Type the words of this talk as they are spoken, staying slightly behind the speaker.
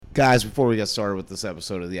Guys, before we get started with this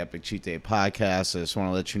episode of the Epic Cheat Day podcast, I just want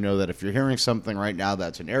to let you know that if you're hearing something right now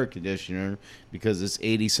that's an air conditioner because it's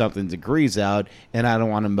 80-something degrees out and I don't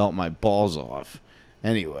want to melt my balls off.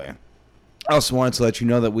 Anyway, I also wanted to let you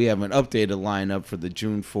know that we have an updated lineup for the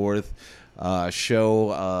June 4th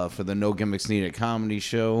show for the No Gimmicks Needed comedy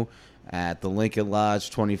show at the Lincoln Lodge,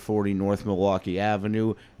 2040 North Milwaukee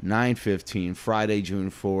Avenue, 9:15, Friday,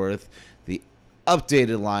 June 4th. The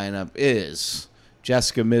updated lineup is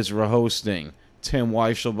Jessica Mizra hosting, Tim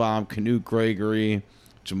Weichelbaum, Knut Gregory,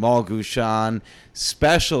 Jamal Gushan,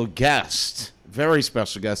 special guest, very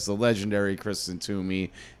special guest, the legendary Kristen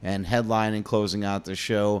Toomey, and headlining closing out the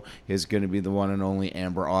show is going to be the one and only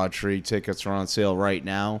Amber Autry. Tickets are on sale right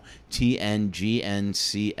now,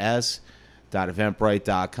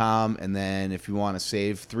 tngncs.eventbrite.com, and then if you want to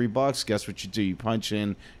save $3, guess what you do? You punch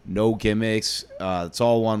in No Gimmicks, it's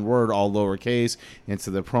all one word, all lowercase,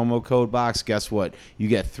 into the promo code box. Guess what? You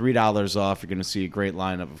get $3 off. You're going to see a great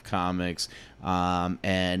lineup of comics.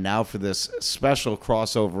 And now for this special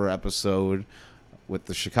crossover episode with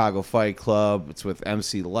the Chicago Fight Club. It's with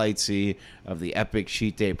MC Leitsy of the Epic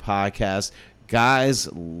Cheat Day podcast.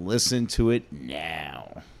 Guys, listen to it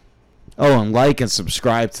now. Oh, and like and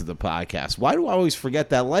subscribe to the podcast. Why do I always forget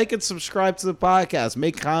that? Like and subscribe to the podcast.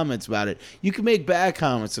 Make comments about it. You can make bad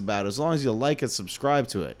comments about it as long as you like and subscribe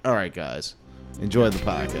to it. All right, guys. Enjoy the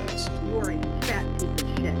podcast. Boring, fat piece of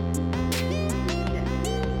shit.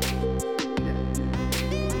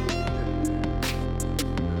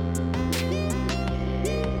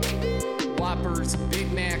 Whoppers,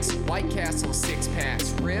 Big Macs, White Castle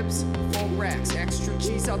 6-packs, ribs, full racks, extra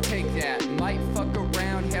cheese, I'll take that. Might fuck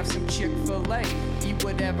around, have some Chick-fil-A. Eat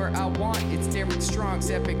whatever I want, it's Derek Strong's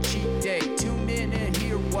Epic Cheat Day. Tune in and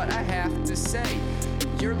hear what I have to say.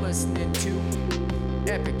 You're listening to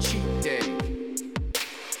Epic Cheat Day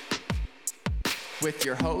with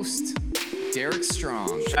your host, Derek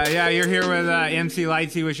Strong. Yeah, you're here with MC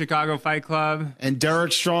Leitsy with Chicago Fight Club. And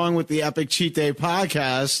Derek Strong with the Epic Cheat Day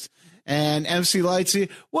podcast. And MC Leitsy,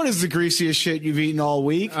 what is the greasiest shit you've eaten all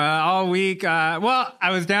week? All week. Well, I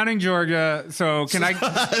was down in Georgia, so can I?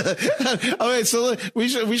 Okay, so we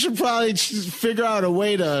should probably figure out a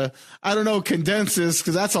way to, I don't know, condense this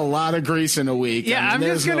because that's a lot of grease in a week. Yeah, I'm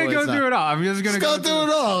just gonna go through it all. I'm just gonna go through it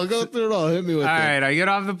all. Go through it all. Hit me with it. All right, I get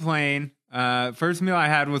off the plane. First meal I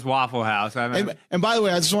had was Waffle House. And by the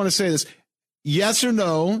way, I just want to say this. Yes or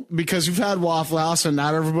no, because you've had Waffle House, and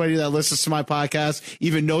not everybody that listens to my podcast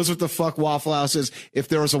even knows what the fuck Waffle House is. If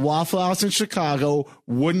there was a Waffle House in Chicago,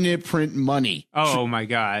 wouldn't it print money? Oh, my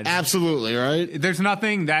God. Absolutely, right? There's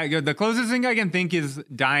nothing that good. The closest thing I can think is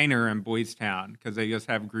Diner in Boys Town, because they just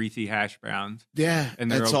have greasy hash browns. Yeah,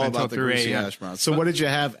 and they're it's all about the greasy hash browns. So what did you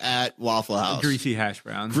have at Waffle House? Greasy hash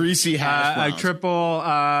browns. Greasy hash browns. A triple,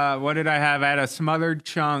 what did I have? I had a smothered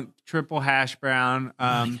chunk, triple hash brown.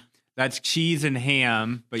 That's cheese and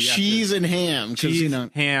ham. But cheese and ham. Cheese,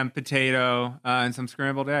 ham, potato, and some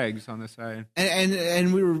scrambled eggs on the side.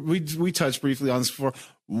 And we touched briefly on this before.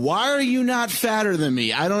 Why are you not fatter than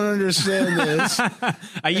me? I don't understand this.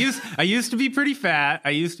 I used to be pretty fat.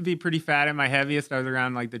 I used to be pretty fat at my heaviest. I was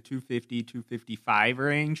around like the 250, 255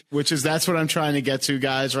 range. That's what I'm trying to get to,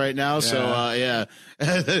 guys, right now. Yeah. So, yeah.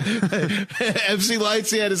 MC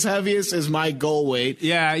Leitsy at his heaviest is my goal weight.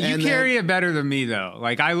 Yeah, you carry it better than me, though.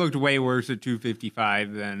 Like, I looked way worse at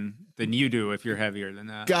 255 than you do if you're heavier than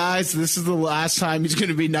that. Guys, this is the last time he's going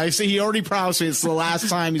to be nice. He already promised me it's the last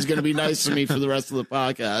time he's going to be nice to me for the rest of the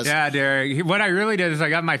podcast. Yeah, Derek. What I really did is I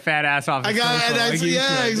got my fat ass off the sofa.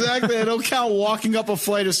 Yeah, exactly. I don't count walking up a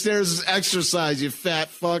flight of stairs as exercise, you fat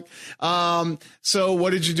fuck. So what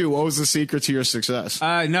did you do? What was the secret to your success?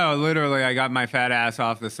 No, literally, I got my fat ass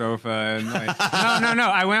off the sofa. And no.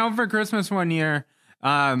 I went home for Christmas one year,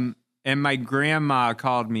 and my grandma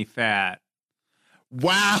called me fat.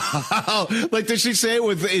 Wow. Like, did she say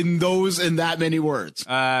it in that many words?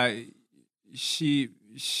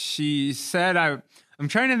 She said, I'm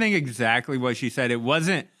trying to think exactly what she said. It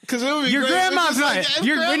wasn't because it would be your great. grandma's Like,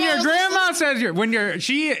 when your grandma says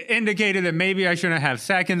she indicated that maybe I shouldn't have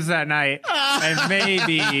seconds that night, and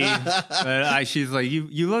maybe she's like,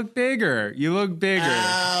 you look bigger. You look bigger.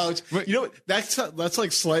 Ouch. You know, that's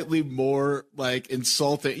like slightly more like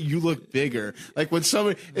insulting. You look bigger. Like when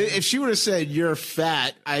somebody, if she would have said you're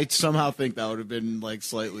fat, I somehow think that would have been like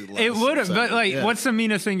slightly less. It would have, but like, what's the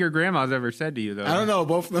meanest thing your grandma's ever said to you though? I don't know.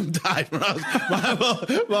 Both of them died when I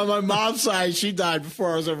was my mom's side. She died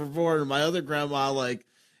before I was ever born. And my other grandma, like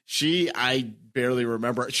I barely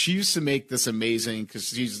remember. She used to make this amazing because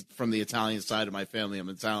she's from the Italian side of my family. I'm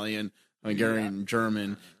Italian. Hungarian,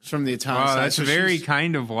 German. She's from the Italian side. That's so very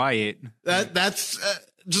kind of white. That's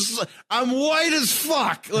Just I'm white as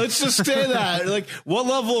fuck. Let's just say that. Like, what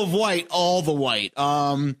level of white? All the white.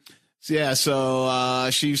 So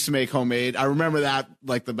she used to make homemade. I remember that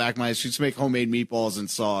like the back of my head. She used to make homemade meatballs and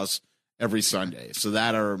sauce every Sunday. So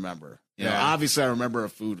that I remember. You know, obviously I remember a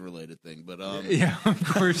food related thing, but yeah, of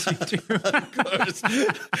course you do. Of course.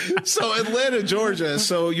 So Atlanta, Georgia.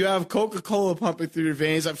 So you have Coca-Cola pumping through your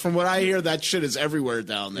veins. From what I hear, that shit is everywhere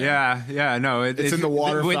down there. Yeah, no, it's in the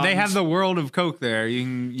water. They have the world of Coke there.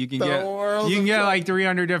 You can get like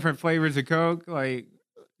 300 different flavors of Coke, like.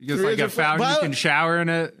 Just like a fountain, you can shower in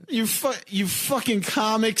it. You fucking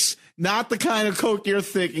comics, not the kind of Coke you're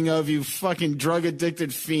thinking of, you fucking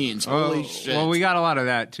drug-addicted fiends. Holy shit. Well, we got a lot of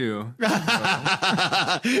that, too.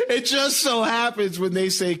 It just so happens when they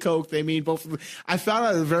say Coke, they mean both of them. I found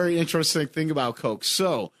out a very interesting thing about Coke.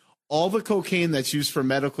 So, all the cocaine that's used for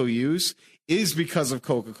medical use is because of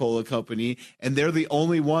Coca-Cola Company, and they're the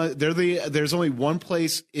only one. There's only one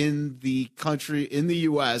place in the country, in the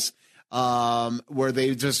U.S., where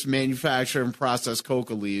they just manufacture and process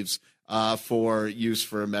coca leaves for use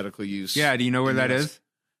for medical use. Yeah, do you know where that is?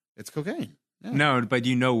 It's cocaine. Yeah. No, but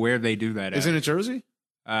you know where they do that. Isn't it Jersey?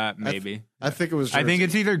 Maybe. I think it was Jersey. I think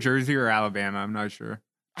it's either Jersey or Alabama. I'm not sure.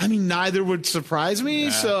 I mean, neither would surprise me.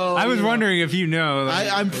 So I was wondering if you know.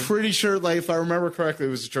 I'm pretty sure, like, if I remember correctly, it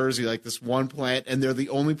was Jersey, like this one plant, and they're the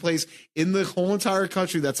only place in the whole entire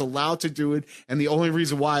country that's allowed to do it. And the only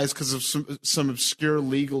reason why is because of some obscure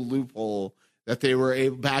legal loophole that they were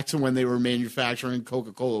able, back to when they were manufacturing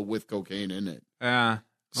Coca-Cola with cocaine in it. Yeah.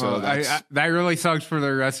 So that really sucks for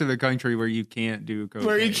the rest of the country where you can't do cocaine.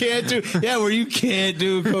 Where you can't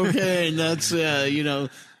do cocaine. That's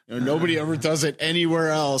nobody ever does it anywhere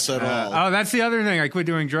else at all. Oh, that's the other thing. I quit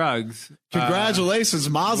doing drugs. Congratulations,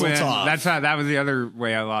 Mazel Tov. That was the other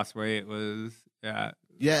way I lost weight.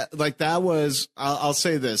 Yeah, like that was. I'll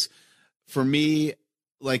say this for me,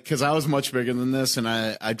 like because I was much bigger than this, and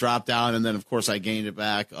I dropped down, and then of course I gained it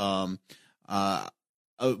back. Part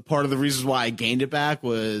of the reasons why I gained it back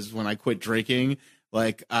was when I quit drinking.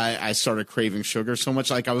 Like I started craving sugar so much.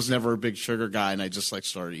 Like I was never a big sugar guy, and I just like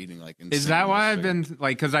started eating like. Is that why I've been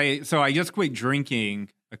like? I just quit drinking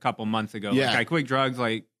a couple months ago. Yeah, like, I quit drugs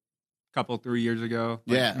like a 3 years ago.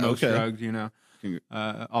 Like, most drugs,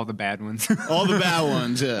 all the bad ones. All the bad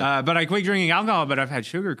ones. Yeah. But I quit drinking alcohol. But I've had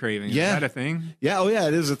sugar cravings. Yeah, is that a thing? Yeah. Oh yeah,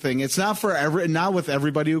 it is a thing. It's not not with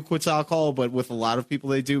everybody who quits alcohol, but with a lot of people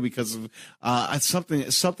they do because of it's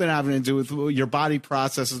something having to do with your body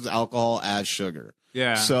processes alcohol as sugar.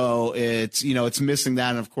 Yeah. So it's missing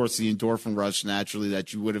that, and of course the endorphin rush naturally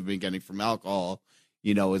that you would have been getting from alcohol.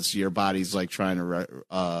 It's your body's like trying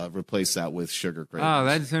to replace that with sugar cravings. Oh,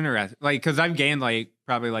 that's interesting. Like, because I've gained like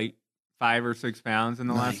probably 5 or 6 pounds in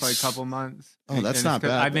the last like couple months. Oh, that's not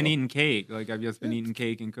bad. I've been eating cake. Like I've just been eating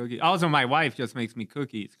cake and cookies. Also, my wife just makes me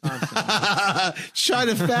cookies constantly. Trying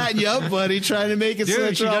to fatten you up, buddy. Trying to make it so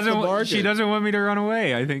that you're off the market. She doesn't want me to run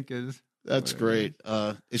away. I think is. That's great.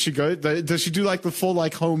 Is she good? Does she do like the full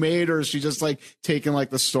like homemade, or is she just like taking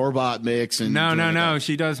like the store bought mix? And no.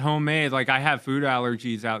 She does homemade. Like I have food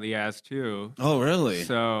allergies out the ass too. Oh really?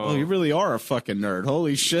 So you really are a fucking nerd.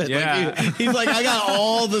 Holy shit! Yeah. Like, he's like, I got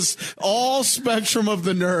all spectrum of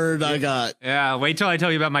the nerd. I got. Yeah. Wait till I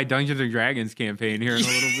tell you about my Dungeons and Dragons campaign here in a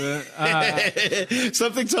little bit.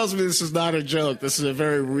 Something tells me this is not a joke. This is a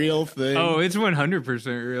very real thing. Oh, it's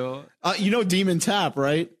 100% real. Demon Tap,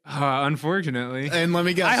 right? Unfortunately. And let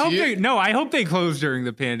me guess. I hope they closed during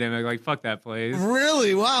the pandemic. Like, fuck that place.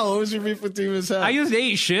 Really? Wow. What was your beef with Demon Tap? I just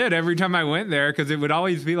ate shit every time I went there because it would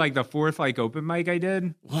always be like the 4th like open mic I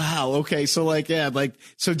did. Wow. Okay. So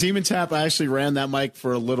so Demon Tap, I actually ran that mic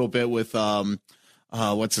for a little bit with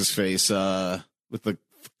what's his face with the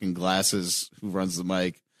fucking glasses who runs the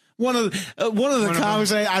mic. One of the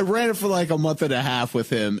comics, I ran it for like a month and a half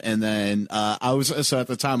with him, and then at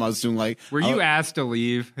the time I was doing like. Were you asked to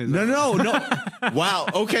leave? No. Wow.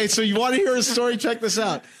 Okay, so you want to hear a story? Check this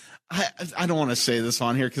out. I don't want to say this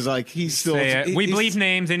on here because like he's still. We bleep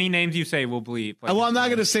names. Any names you say, we'll bleep. Like, well, I'm not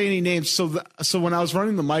going to say any names. So when I was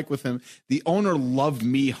running the mic with him, the owner loved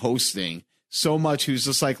me hosting. So much, he was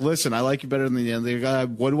just like, "Listen, I like you better than the other guy.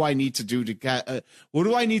 What do I need to do to get? What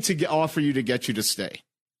do I need to offer you to get you to stay?"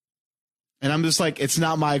 And I'm just like, it's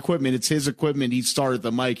not my equipment. It's his equipment. He started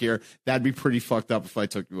the mic here. That'd be pretty fucked up if I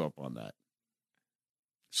took you up on that.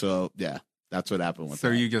 So, yeah, that's what happened with that.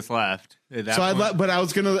 So you just left. So I left, but I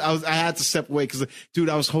had to step away because, dude,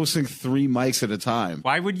 I was hosting 3 mics at a time.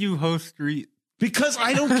 Why would you host 3? Because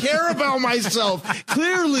I don't care about myself.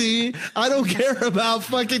 Clearly, I don't care about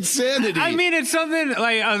fucking sanity. I mean, it's something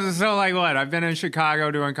like, so like what? I've been in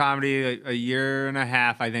Chicago doing comedy a year and a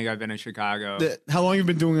half. I think I've been in Chicago. How long have you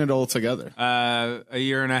been doing it all together? A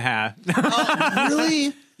year and a half.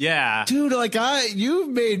 Really? Yeah. Dude, like you've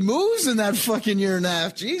made moves in that fucking year and a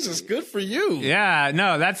half. Jesus, good for you. Yeah,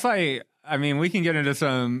 no, that's like, I mean, we can get into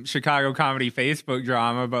some Chicago comedy Facebook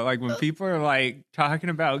drama, but like when people are like talking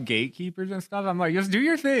about gatekeepers and stuff, I'm like, just do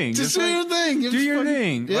your thing. Just do like, your thing. Do your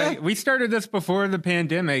thing. Yeah. Like, we started this before the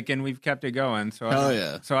pandemic and we've kept it going. So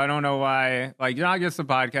So I don't know why, like, not just the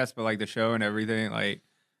podcast, but like the show and everything. Like,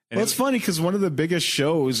 well, it's funny because one of the biggest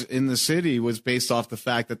shows in the city was based off the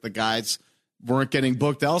fact that the guys weren't getting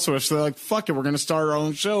booked elsewhere. So they're like, fuck it, we're going to start our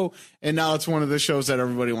own show. And now it's one of the shows that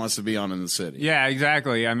everybody wants to be on in the city. Yeah,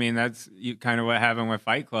 exactly. I mean, that's kind of what happened with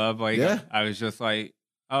Fight Club. Like, I was just like,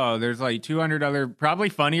 oh, there's like 200 other, probably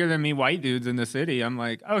funnier than me, white dudes in the city. I'm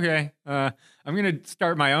like, okay, I'm going to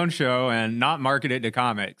start my own show and not market it to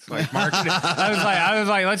comics. Like, market it. I was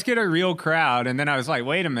like, let's get a real crowd. And then I was like,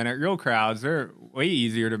 wait a minute, real crowds, they're way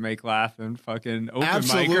easier to make laugh than fucking open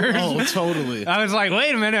micers. Oh, totally. I was like,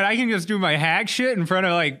 wait a minute, I can just do my hack shit in front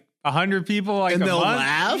of like 100 people, like, and a they'll month?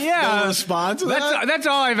 laugh. Yeah, they'll respond to that. That's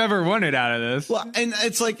all I've ever wanted out of this. Well, and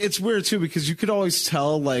it's like it's weird too because you could always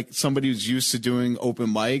tell like somebody who's used to doing open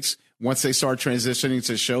mics. Once they start transitioning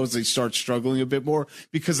to shows, they start struggling a bit more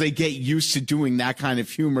because they get used to doing that kind of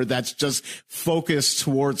humor that's just focused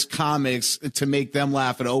towards comics to make them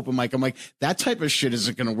laugh at open mic. I'm like, that type of shit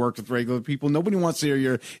isn't going to work with regular people. Nobody wants to hear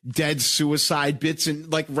your dead suicide bits,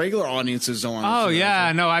 and like regular audiences don't want to. Oh,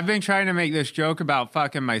 yeah. No, I've been trying to make this joke about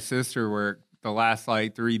fucking my sister work the last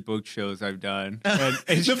like 3 book shows I've done. And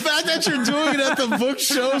the fact that you're doing it at the book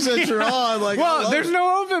shows that you're on, like, well, there's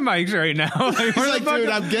no open mics right now. Like, he's like, dude,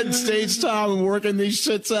 I'm getting stage time and working these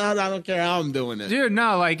shits out. I don't care how I'm doing it. Dude,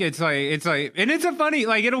 no, like it's like, and it's a funny,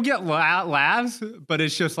 like it'll get laughs, but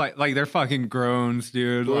it's just like they're fucking groans,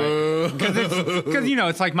 dude. Like, because you know,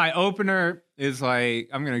 it's like my opener is like,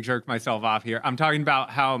 I'm gonna jerk myself off here. I'm talking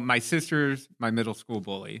about how my sister's my middle school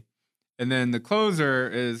bully. And then the closer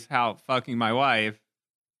is how fucking my wife,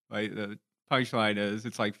 like the punchline is,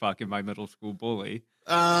 it's like fucking my middle school bully.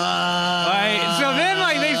 Like, so then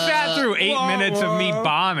like they sat through 8 minutes of me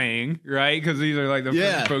bombing, right? Because these are like the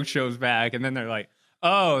first book shows back. And then they're like,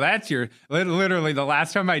 oh, that's your, literally the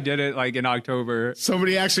last time I did it, like in October.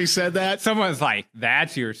 Somebody actually said that? Someone's like,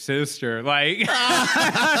 that's your sister. Like,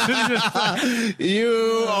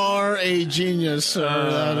 you are a genius,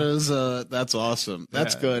 sir. That's awesome.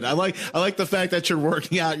 That's good. I like the fact that you're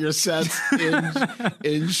working out your sets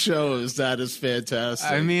in shows. That is fantastic.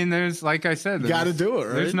 I mean, there's, like I said, got to do it,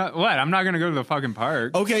 right? There's not, what? I'm not going to go to the fucking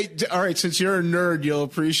park. Okay. All right. Since you're a nerd, you'll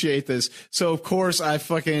appreciate this. So, of course, I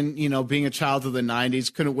fucking, being a child of the 90s,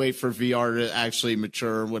 couldn't wait for VR to actually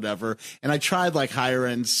mature or whatever. And I tried like higher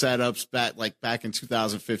end setups back in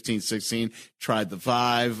 2015, 16, tried the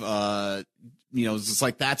Vive. It's just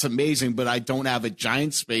like, that's amazing, but I don't have a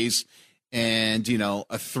giant space and, a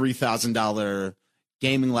 $3,000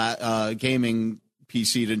 gaming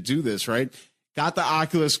PC to do this, right? Got the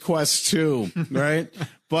Oculus Quest 2, right?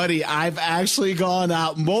 Buddy, I've actually gone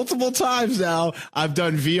out multiple times now. I've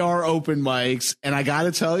done VR open mics, and I got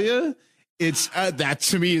to tell you, it's that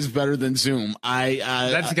to me is better than Zoom.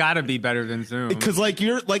 That's got to be better than Zoom because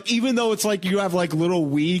you're like, even though it's like you have like little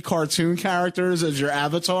Wii cartoon characters as your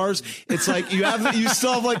avatars, it's like you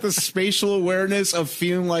still have like the spatial awareness of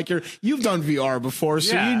feeling like you've done VR before,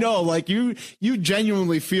 so like you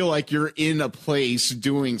genuinely feel like you're in a place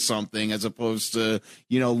doing something as opposed to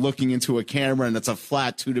looking into a camera and it's a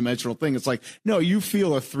flat 2-dimensional thing. It's like no, you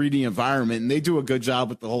feel a 3D environment, and they do a good job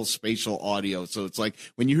with the whole spatial audio. So it's like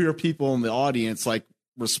when you hear people in the audience like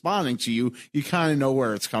responding to you kind of know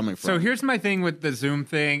where it's coming from. So here's my thing with the Zoom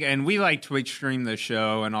thing, and we like Twitch stream the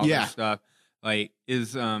show and all this stuff. Like,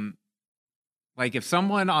 is like if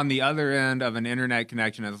someone on the other end of an internet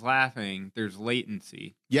connection is laughing, there's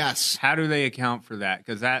latency. Yes. How do they account for that?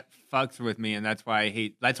 Because that fucks with me, and that's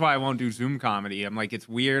why I won't do Zoom comedy. I'm like, it's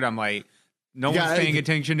weird. I'm like, no one's paying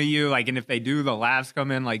attention to you. Like, and if they do, the laughs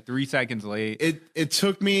come in like 3 seconds late. It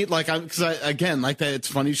took me like, because again, like that, it's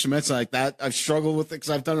funny you should mention like that. I've struggled with it because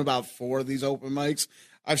I've done about 4 of these open mics.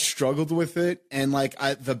 I've struggled with it. And like,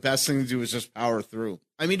 the best thing to do is just power through.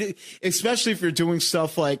 I mean, especially if you're doing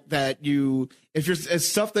stuff like that, it's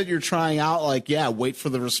stuff that you're trying out, like, wait for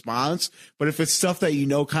the response. But if it's stuff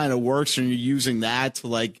that kind of works and you're using that to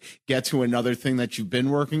like get to another thing that you've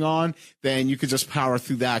been working on, then you could just power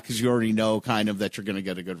through that because you already know kind of that you're going to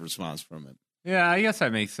get a good response from it. Yeah, I guess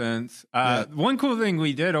that makes sense. One cool thing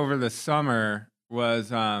we did over the summer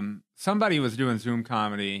was somebody was doing Zoom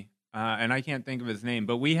comedy, and I can't think of his name,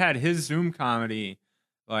 but we had his Zoom comedy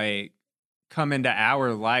like come into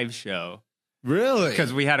our live show. Really?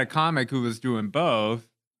 Because we had a comic who was doing both.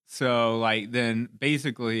 So like then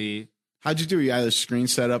basically, how'd you do? You had a screen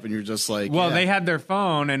set up and you're just like, well, they had their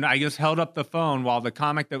phone, and I just held up the phone while the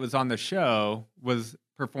comic that was on the show was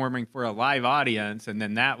performing for a live audience, and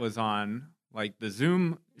then that was on like the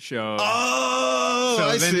Zoom show. Oh, so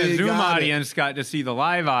I then see. the Zoom audience got to see the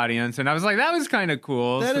live audience, and I was like, that was kind of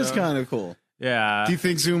cool. That is kind of cool. Yeah. Do you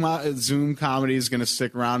think Zoom comedy is going to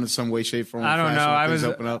stick around in some way, shape, form? I don't know. I was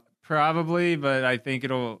open up? Probably, but I think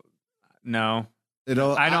it'll. No.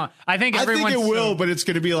 It'll. I don't. I think I everyone's think it will, but it's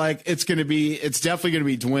going to be like it's definitely going to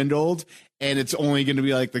be dwindled, and it's only going to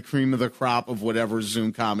be like the cream of the crop of whatever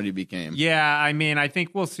Zoom comedy became. Yeah, I mean, I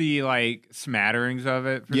think we'll see like smatterings of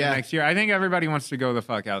it for the next year. I think everybody wants to go the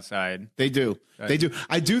fuck outside. They do. They do.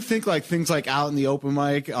 I do think like things like out in the open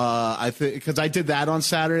mic. I think because I did that on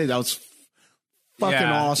Saturday. That was fucking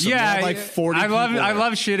awesome. Yeah, like 40. I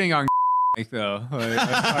love shitting on though. Like,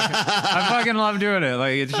 I fucking love doing it.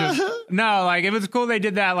 Like it's just no, like it was cool they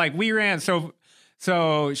did that. Like we ran so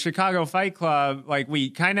Chicago Fight Club, like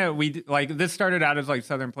we like this started out as like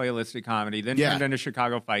Southern Playlistic Comedy, then turned into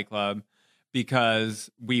Chicago Fight Club because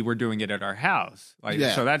we were doing it at our house. Like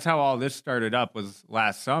so that's how all this started up was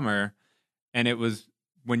last summer, and it was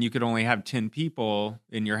when you could only have 10 people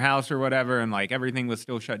in your house or whatever, and like everything was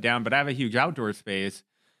still shut down, but I have a huge outdoor space.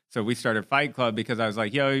 So we started Fight Club because I was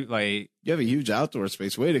like, yo, like... You have a huge outdoor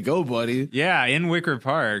space. Way to go, buddy. Yeah, in Wicker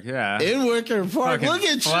Park, yeah. In Wicker Park. Fucking Look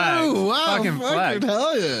at flex. you. Wow, fucking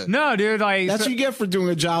hell yeah. No, dude, like... That's what you get for doing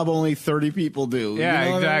a job only 30 people do. Yeah, you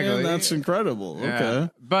know exactly. I mean? That's incredible. Yeah. Okay.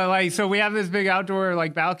 But, like, so we have this big outdoor,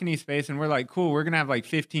 like, balcony space, and we're like, cool, we're going to have, like,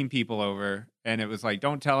 15 people over. And it was like,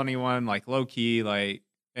 don't tell anyone, like, low-key, like...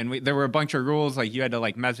 And there were a bunch of rules, like you had to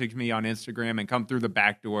like message me on Instagram and come through the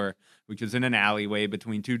back door, which is in an alleyway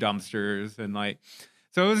between two dumpsters, and like,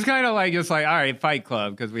 so it was kind of like just like, all right, Fight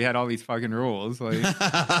Club, because we had all these fucking rules, like.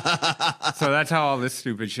 So that's how all this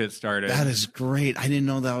stupid shit started. That is great. I didn't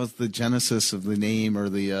know that was the genesis of the name or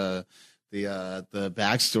the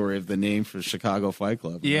backstory of the name for Chicago Fight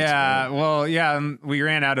Club. Yeah, well, yeah, we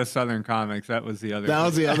ran out of Southern comics. That was the other. That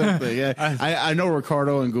was the other thing. Yeah, I know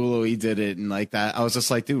Ricardo Angulo. He did it, and like that, I was just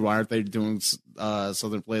like, dude, why aren't they doing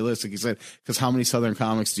Southern Playlists? Like he said, because how many Southern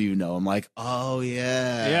comics do you know? I'm like, oh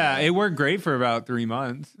yeah, yeah. It worked great for about 3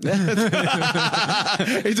 months. we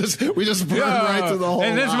just burned right to the whole.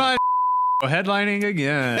 And this month. Headlining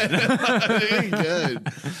again. Good.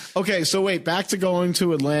 Okay, so wait, back to going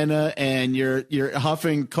to Atlanta and you're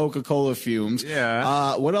huffing Coca-Cola fumes.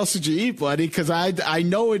 Yeah. What else did you eat, buddy? Because I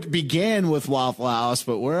know it began with Waffle House,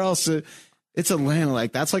 but where else? It's Atlanta.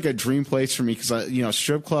 Like that's like a dream place for me because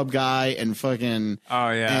strip club guy and fucking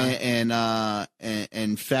and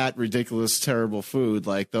fat, ridiculous, terrible food.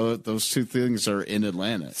 Like those two things are in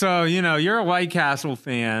Atlanta. So you're a White Castle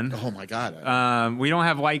fan. Oh my god. We don't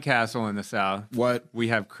have White Castle in the South. What? We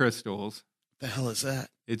have Crystals. The hell is that?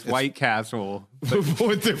 It's White Castle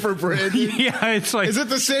with different branding. Yeah, it's like, is it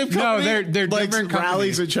the same company? No, they're like different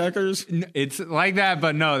Rallies companies. and Checkers. It's like that,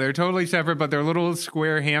 but no, they're totally separate. But they're little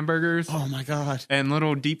square hamburgers. Oh my god! And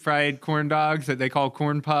little deep fried corn dogs that they call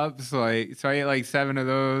corn pups. Like so, I ate like 7 of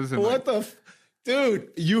those. And what the?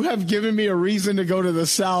 Dude, you have given me a reason to go to the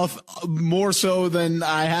South more so than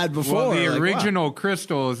I had before. Well, the original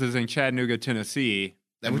Crystals is in Chattanooga, Tennessee,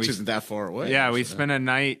 which isn't that far away. Yeah, we spent a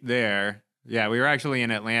night there. Yeah, we were actually in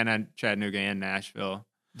Atlanta, Chattanooga, and Nashville.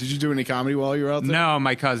 Did you do any comedy while you were out there? No,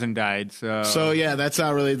 my cousin died. So yeah, that's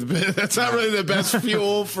not really the best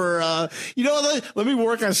fuel for let me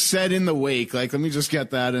work a set in the wake. Like let me just get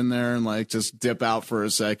that in there and like just dip out for a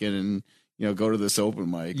second and go to this open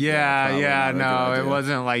mic. No, it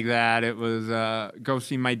wasn't like that. It was go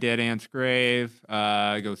see my dead aunt's grave,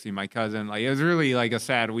 go see my cousin. Like it was really like a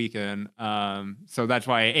sad weekend. So that's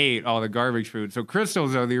why I ate all the garbage food. So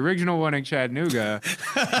Crystals, though, the original one in Chattanooga.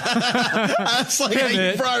 That's like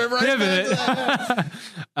you brought it right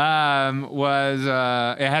back. Was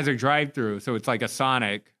it has a drive-through, so it's like a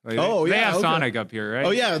Sonic. Like, they have Sonic up here, right? Oh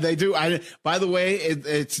yeah, they do. By the way,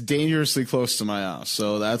 it's dangerously close to my house,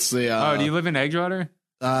 so that's the. Do you live in Edgewater?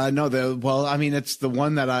 No, I mean, it's the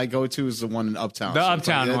one that I go to is the one in Uptown. The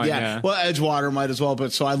Uptown one, yeah. Well, Edgewater might as well,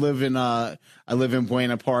 but so I live in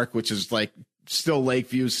Buena Park, which is like still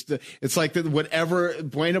Lakeview. It's like whatever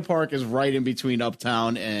Buena Park is right in between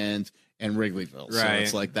Uptown and Wrigleyville. Right. So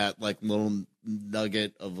it's like that little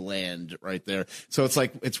nugget of land right there. So it's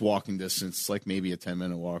like it's walking distance. It's like maybe a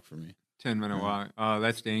 10-minute walk for me. 10-minute walk. Oh,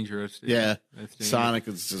 that's dangerous. Dude. Yeah. That's dangerous. Sonic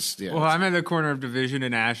is just, yeah. Well, I'm at the corner of Division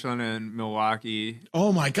in Ashland and Milwaukee.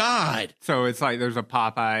 Oh my God. So it's like there's a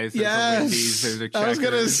Popeyes, there's a Wendy's, there's a Checkers. I was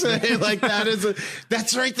gonna say like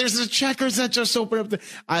that's right. There's a Checkers that just opened up.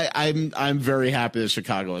 I'm very happy that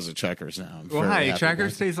Chicago has a Checkers now. Well, hey,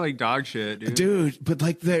 Checkers tastes like dog shit, dude. But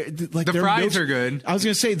like the fries are good. I was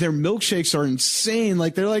gonna say their milkshakes are insane.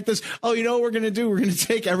 Like they're like this. Oh, you know what we're gonna do? We're gonna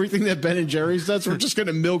take everything that Ben and Jerry's does. We're just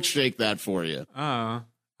gonna milkshake that for you. Oh,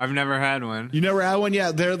 I've never had one. You never had one?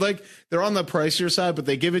 Yeah, they're on the pricier side, but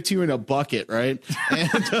they give it to you in a bucket, right?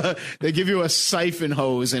 And they give you a siphon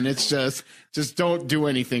hose, and it's just don't do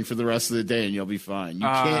anything for the rest of the day, and you'll be fine. You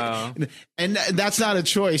can't, and that's not a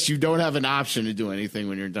choice. You don't have an option to do anything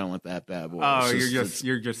when you're done with that bad boy. Oh,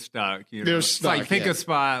 you're just stuck. You know? They're It's stuck. like pick a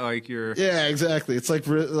spot, like you're. Yeah, exactly. It's like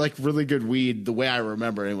really good weed. The way I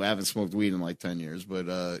remember it, I haven't smoked weed in like 10 years,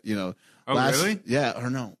 but you know. Oh, really? Yeah,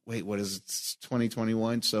 or no. Wait, what is it? It's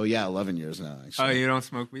 2021. So yeah, 11 years now. Actually. Oh, you don't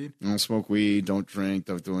smoke weed? I don't smoke weed. Don't drink.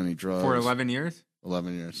 Don't do any drugs. For 11 years?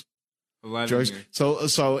 11 years. 11 drugs. years.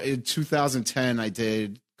 So in 2010, I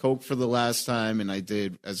did coke for the last time, and I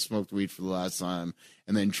smoked weed for the last time,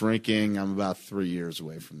 and then drinking. I'm about 3 years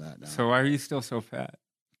away from that now. So why are you still so fat?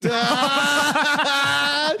 That's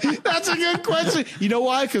a good question. You know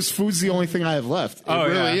why? Because food's the only thing I have left. It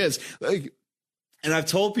really is. Like, and I've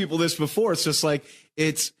told people this before. It's just like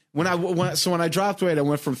when I dropped weight, I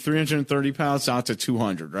went from 330 pounds down to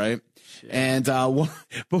 200, right? Shit. And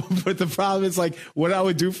but the problem is like what I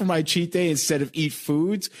would do for my cheat day instead of eat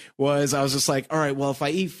foods was I was just like, all right, well, if I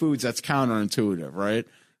eat foods, that's counterintuitive, right?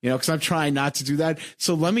 You know, because I'm trying not to do that.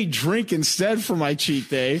 So let me drink instead for my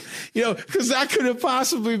cheat day, you know, because that couldn't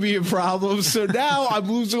possibly be a problem. So now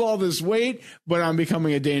I'm losing all this weight, but I'm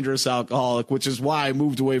becoming a dangerous alcoholic, which is why I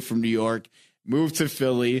moved away from New York, moved to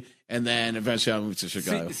Philly, and then eventually I moved to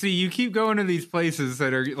Chicago. See, you keep going to these places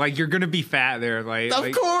that are like you're gonna be fat there, like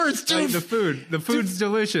of course, dude. Like the food's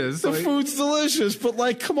delicious. The food's delicious, but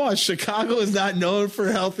like, come on, Chicago is not known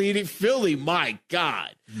for healthy eating. Philly, my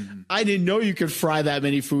God, I didn't know you could fry that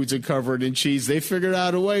many foods and cover it in cheese. They figured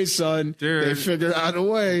out a way, son. Dude, they figured out a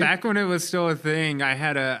way. Back when it was still a thing,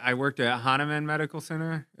 I worked at Hahnemann Medical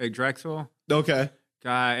Center at Drexel. Okay.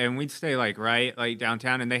 And we'd stay like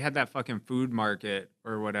downtown, and they had that fucking food market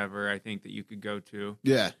or whatever, I think, that you could go to.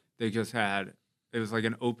 Yeah. They just had, it was like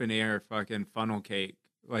an open air fucking funnel cake,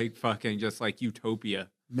 like fucking just like utopia.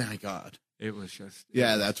 My God. It was just.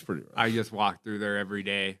 Yeah, that's pretty rough. I just walked through there every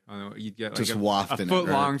day. You'd get like just a foot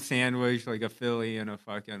long sandwich, like a Philly, and a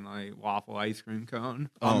fucking like waffle ice cream cone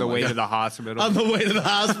on the way to the hospital. On the way to the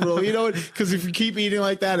hospital, you know what? Because if you keep eating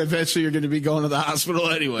like that, eventually you're going to be going to the hospital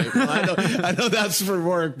anyway. Well, I know that's for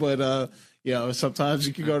work, but you know, sometimes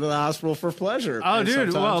you can go to the hospital for pleasure. Oh,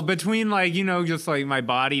 dude. Well, between like, you know, just like my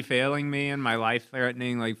body failing me and my life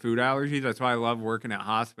threatening like food allergies, that's why I love working at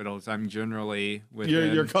hospitals. I'm generally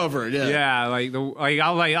within, you're covered. Yeah. Yeah.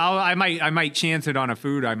 I might chance it on a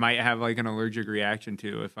food I might have like an allergic reaction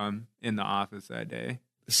to if I'm in the office that day.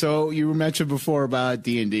 So you mentioned before about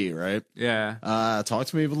D&D, right? Yeah. Talk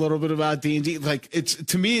to me a little bit about D&D. Like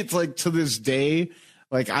to me, it's like to this day,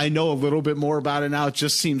 like, I know a little bit more about it now. It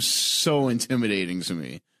just seems so intimidating to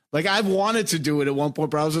me. Like, I've wanted to do it at one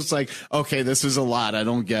point, but I was just like, okay, this is a lot. I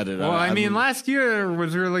don't get it. Well, I mean, last year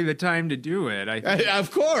was really the time to do it.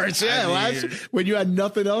 Of course, yeah. When you had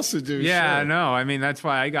nothing else to do. Yeah, sure. no. I mean, that's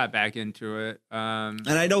why I got back into it. And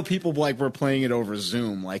I know people like were playing it over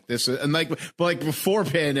Zoom, like this, and like, but like before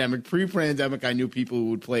pandemic, pre-pandemic, I knew people who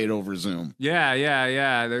would play it over Zoom.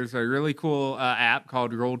 Yeah. There's a really cool app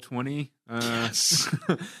called Roll20. Yes.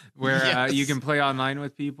 Where you can play online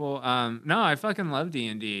with people. No, I fucking love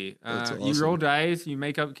D&D. Awesome. You roll dice, you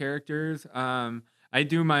make up characters. I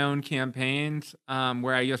do my own campaigns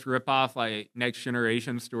where I just rip off like next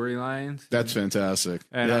generation storylines. That's fantastic.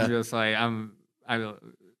 And I'm just like I'm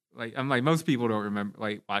like most people don't remember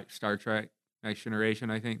like watch Star Trek Next Generation,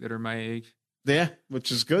 I think, that are my age. Yeah,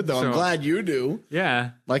 which is good though. I'm glad you do.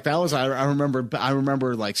 Yeah, like that was I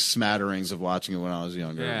remember like smatterings of watching it when I was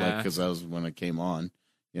younger. Yeah, like because that was when it came on.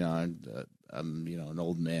 You know, I'm an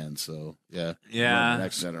old man, so yeah.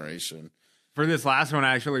 Next Generation. For this last one,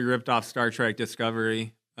 I actually ripped off Star Trek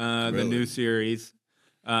Discovery, the new series.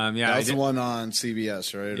 That was the one on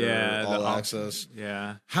CBS, right? Yeah, or All Access.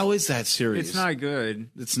 Yeah. How is that series? It's not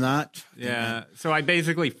good. It's not. Yeah. So I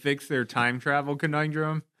basically fixed their time travel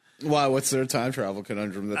conundrum. Why? What's their time travel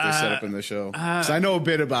conundrum that they set up in the show? Because I know a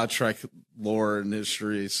bit about Trek lore and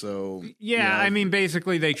history, so... Yeah, I mean,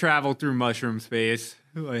 basically, they travel through mushroom space.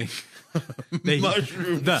 Like, the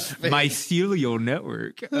mycelial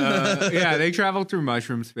network. They travel through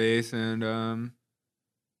mushroom space, and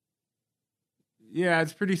Yeah,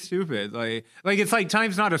 it's pretty stupid. Like it's like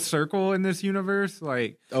time's not a circle in this universe.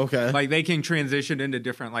 Like Okay. they can transition into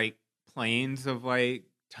different like planes of like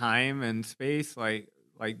time and space. Like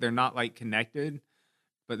they're not like connected,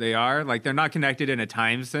 but they are. Like they're not connected in a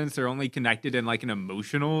time sense. They're only connected in like an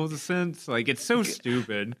emotional sense. Like it's so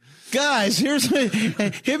stupid. Guys,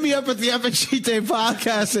 hit me up at the Epic Cheat Day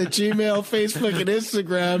Podcast at Gmail, Facebook, and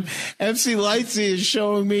Instagram. MC Leitsy is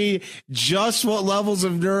showing me just what levels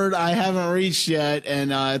of nerd I haven't reached yet,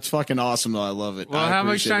 and it's fucking awesome, though. I love it. Well, how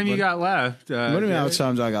much time you got left? What do you mean how much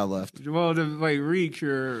time I got left? Well, to like reach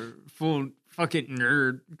your full fucking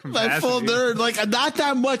nerd capacity. Like full nerd, like not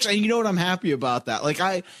that much, and you know what? I'm happy about that. Like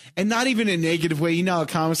and not even in a negative way. You know, how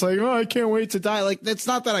comments like, "Oh, I can't wait to die." Like that's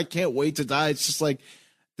not that I can't wait to die. It's just like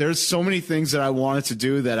there's so many things that I wanted to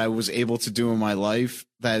do that I was able to do in my life.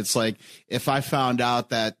 That it's like if I found out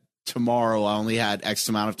that tomorrow I only had X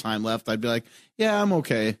amount of time left, I'd be like, "Yeah, I'm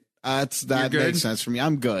okay. That makes sense for me.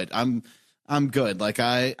 I'm good. I'm good." Like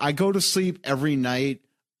I go to sleep every night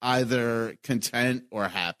either content or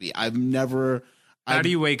happy. I've never. How do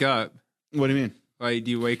you wake up? What do you mean? Like, do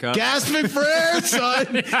you wake up? Gasping for air,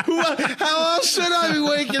 son. How else should I be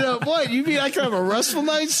waking up? What? You mean I can have a restful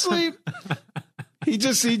night's sleep? He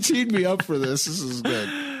teed me up for this. This is good.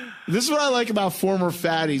 This is what I like about former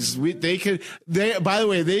fatties. By the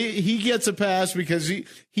way, he gets a pass because he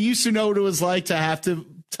used to know what it was like to have to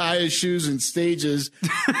tie his shoes in stages.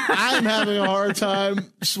 I'm having a hard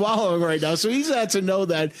time swallowing right now. So he's had to know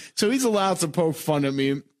that. So he's allowed to poke fun at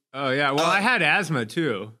me. Oh, yeah. Well, I had asthma,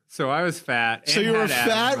 too. So I was fat. So you were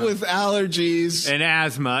fat with allergies. And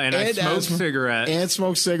asthma. And I smoked cigarettes. And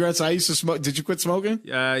smoked cigarettes. I used to smoke. Did you quit smoking?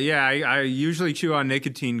 Yeah. I usually chew on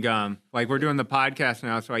nicotine gum. Like, we're doing the podcast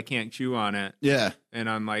now, so I can't chew on it. Yeah. And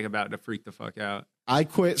I'm, like, about to freak the fuck out. I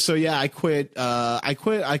quit. So yeah, I quit. I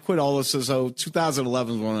quit all this. So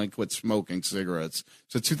 2011 was when I quit smoking cigarettes.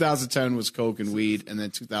 So 2010 was coke and weed, and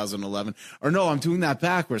then 2011. Or no, I'm doing that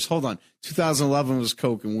backwards. Hold on. 2011 was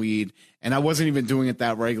coke and weed, and I wasn't even doing it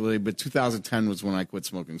that regularly. But 2010 was when I quit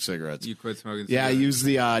smoking cigarettes. You quit smoking cigarettes? Yeah, I used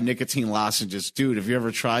the nicotine lozenges. Dude, have you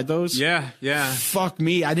ever tried those? Yeah. Fuck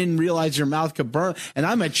me. I didn't realize your mouth could burn. And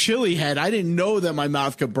I'm a chili head. I didn't know that my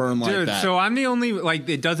mouth could burn like that. Dude, so I'm the only, like,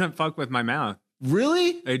 it doesn't fuck with my mouth. Really?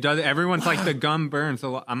 It does. Everyone's like, the gum burns a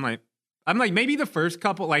lot. I'm like, maybe the first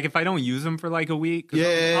couple, like if I don't use them for like a week,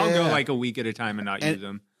 I'll go like a week at a time and not use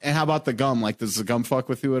them. And how about the gum? Like, does the gum fuck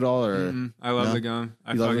with you at all? Or I love the gum.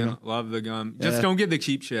 I fucking love the gum. Just don't get the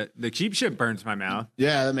cheap shit. The cheap shit burns my mouth.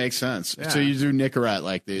 Yeah, that makes sense. Yeah. So you do Nicorette,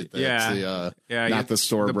 like not the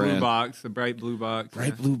store brand. The blue box, the bright blue box.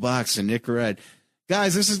 Bright blue box and Nicorette.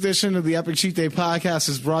 Guys, this edition of the Epic Cheat Day Podcast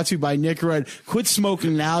is brought to you by Nicorette. Quit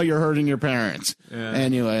smoking now, you're hurting your parents. Yeah.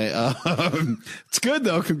 Anyway, it's good,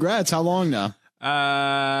 though. Congrats. How long now?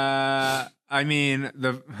 I mean,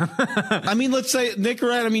 let's say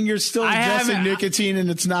Nicorette, you're still ingesting nicotine, and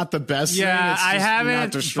it's not the best thing. I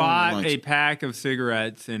haven't bought a pack of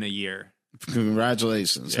cigarettes in a year.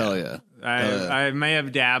 Congratulations. Hell yeah. I may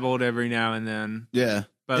have dabbled every now and then. Yeah.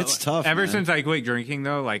 But it's tough. Ever since I quit drinking,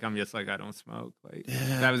 though, like I'm just like I don't smoke. Like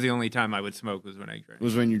that was the only time I would smoke was when I drank.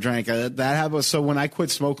 Was when you drank. That happened. So when I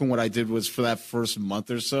quit smoking, what I did was for that first month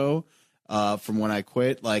or so, from when I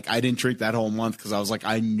quit, like I didn't drink that whole month because I was like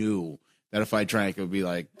I knew that if I drank, it would be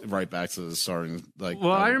like right back to the starting. Like,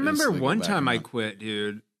 well, I remember one time I quit,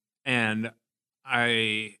 dude, and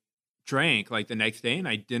I drank like the next day, and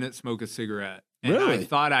I didn't smoke a cigarette. And really? I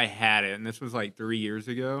thought I had it, and this was like 3 years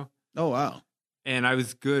ago. Oh wow. And I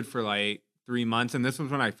was good for like 3 months. And this was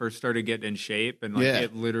when I first started getting in shape. And like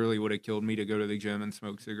it literally would have killed me to go to the gym and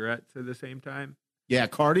smoke cigarettes at the same time. Yeah,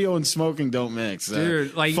 cardio and smoking don't mix.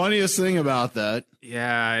 Dude, like funniest thing about that.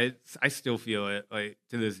 Yeah, I still feel it. Like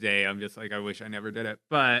to this day, I'm just like, I wish I never did it.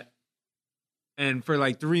 And for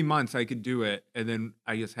like 3 months I could do it. And then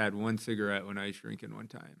I just had one cigarette when I was drinking one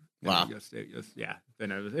time. And wow.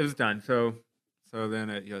 Then it was done. So then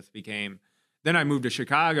it just became. Then I moved to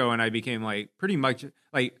Chicago, and I became like pretty much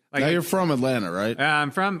like. Now you're from Atlanta, right?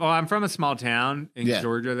 I'm from a small town in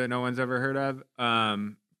Georgia that no one's ever heard of.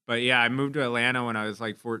 But yeah, I moved to Atlanta when I was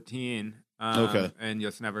like 14. And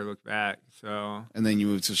just never looked back. So. And then you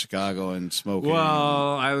moved to Chicago and smoking.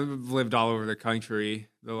 Well, I've lived all over the country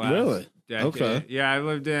the last decade. Okay. Yeah, I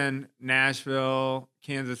lived in Nashville,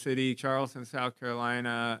 Kansas City, Charleston, South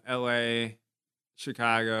Carolina, L.A.,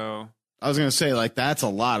 Chicago. I was gonna say, like, that's a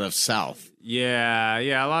lot of South. Yeah,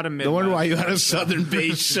 a lot of Midwest. No wonder why you had a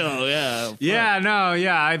Southern-based show.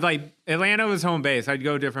 I'd like Atlanta was home base. I'd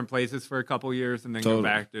go different places for a couple years and then go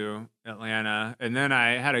back to Atlanta. And then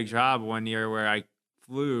I had a job one year where I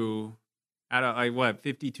flew Out of like what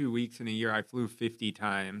 52 weeks in a year, I flew 50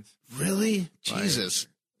 times. Really? Like, Jesus.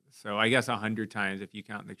 So I guess 100 times if you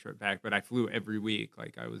count the trip back. But I flew every week.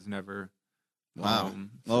 Like I was never. Wow.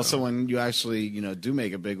 Well, so when you actually, do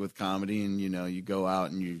make it big with comedy and, you go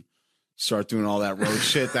out and you start doing all that road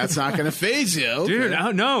shit, that's not going to phase you. Okay.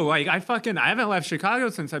 Dude, no. Like I haven't left Chicago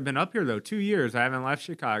since I've been up here, though. 2 years. I haven't left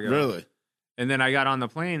Chicago. Really? And then I got on the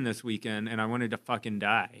plane this weekend and I wanted to fucking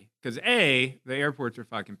die. Because the airports are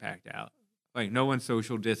fucking packed out. Like no one's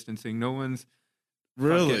social distancing. No one's.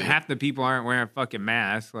 Really? Half the people aren't wearing fucking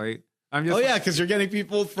masks. Like. I'm just because you're getting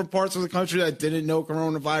people from parts of the country that didn't know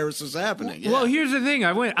coronavirus was happening. Yeah. Well, here's the thing.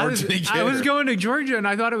 I was going to Georgia and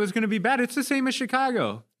I thought it was going to be bad. It's the same as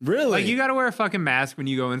Chicago. Really? Like you got to wear a fucking mask when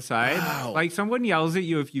you go inside. Wow. Like someone yells at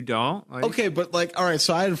you if you don't. Like, okay, but like, all right.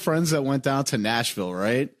 So I had friends that went down to Nashville,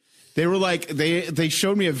 right? They were like, they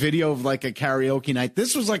showed me a video of like a karaoke night.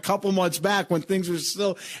 This was like a couple months back when things were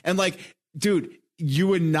still, and like, dude, you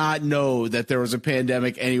would not know that there was a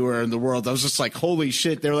pandemic anywhere in the world. I was just like, holy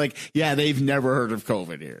shit. They're like, yeah, they've never heard of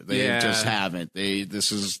COVID here. They just haven't.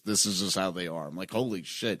 This is just how they are. I'm like, holy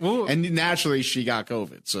shit. Well, and naturally she got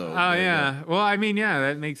COVID. So. Oh yeah. Well, I mean, yeah,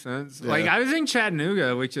 that makes sense. Yeah. Like I was in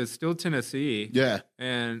Chattanooga, which is still Tennessee. Yeah.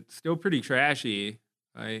 And still pretty trashy.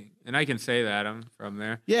 And I can say that I'm from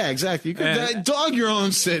there. Yeah, exactly. You can dog your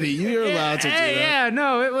own city. You're allowed to do that. Yeah,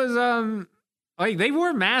 no, it was, like they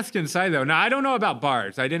wore masks inside though. Now I don't know about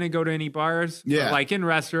bars. I didn't go to any bars. Yeah. But, like in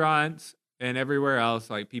restaurants and everywhere else,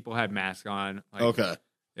 like people had masks on. Like, okay.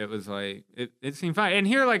 It was like it seemed fine. And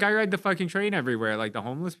here, like I ride the fucking train everywhere. Like the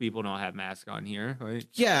homeless people don't have masks on here. Like,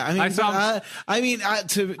 yeah, I mean,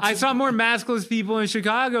 I saw more maskless people in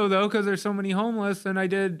Chicago though, because there's so many homeless, than I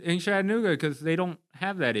did in Chattanooga because they don't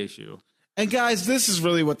have that issue. And guys, this is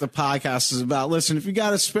really what the podcast is about. Listen, if you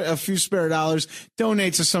got a few spare dollars,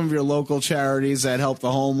 donate to some of your local charities that help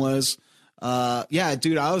the homeless. Yeah,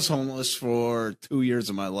 dude, I was homeless for 2 years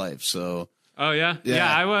of my life. So. Oh yeah, yeah.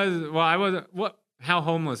 I was. Well, I was. What? How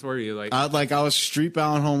homeless were you? Like I was street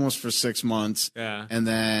bound homeless for 6 months. Yeah. And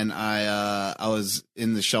then I was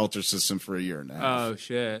in the shelter system for a year and a half. Oh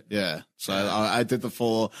shit. Yeah. So I did the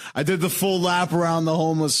full lap around the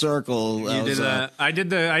homeless circle. I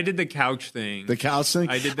did the couch thing. The couch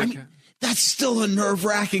thing? That's still a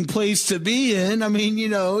nerve-wracking place to be in. I mean, you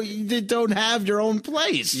don't have your own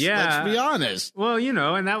place. Yeah. Let's be honest. Well,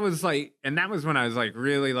 and that was when I was like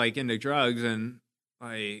really like into drugs and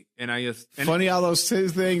funny how those two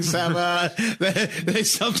things have they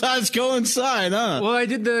sometimes coincide, huh? Well, I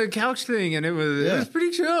did the couch thing and it was pretty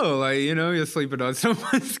chill. Like, you're sleeping on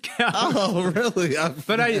someone's couch. Oh, really?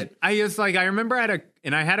 But I remember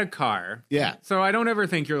I had a car. Yeah. So I don't ever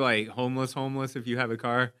think you're like homeless if you have a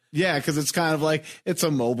car. Yeah, because it's kind of like it's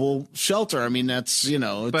a mobile shelter. I mean, that's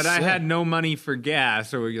but I had no money for gas,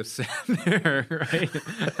 so we just sat there, right?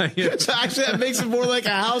 So actually, that makes it more like a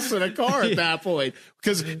house than a car at that point,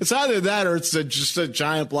 because it's either that or it's just a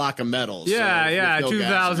giant block of metal. Yeah,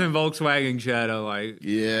 2000 Volkswagen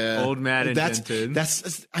Jetta, old Matt invented.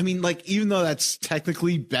 That's I mean, like even though that's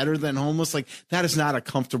technically better than homeless, like that is not a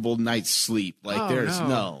comfortable night's sleep. Like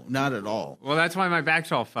no, not at all. Well, that's why my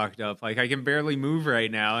back's all fucked up. Like I can barely move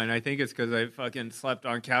right now. And I think it's because I fucking slept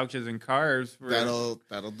on couches and cars. That'll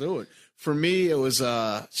do it. For me, it was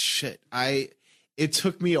it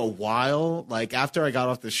took me a while. Like after I got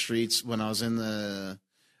off the streets, when I was in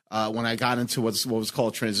when I got into what was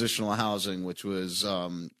called transitional housing, which was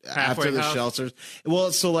after the shelters.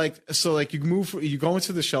 Well, so you go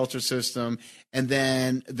into the shelter system, and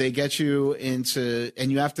then they get you into,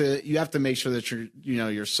 and you have to make sure that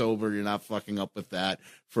you're sober, you're not fucking up with that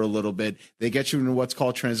for a little bit. They get you into what's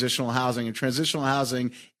called transitional housing. And transitional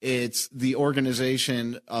housing, it's the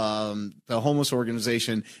organization, the homeless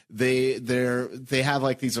organization. They have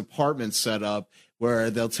like these apartments set up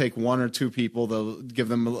where they'll take one or two people,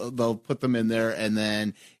 they'll put them in there, and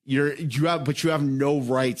then you have no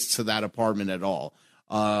rights to that apartment at all,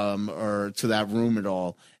 or to that room at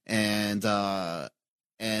all, and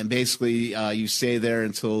basically you stay there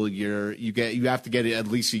until you have to get at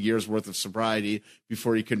least a year's worth of sobriety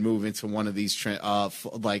before you can move into one of these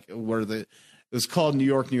it's called New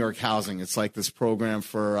York Housing. It's like this program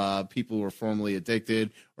for people who are formerly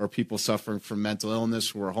addicted or people suffering from mental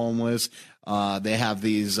illness who are homeless. They have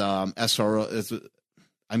these SRO.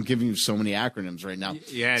 I'm giving you so many acronyms right now.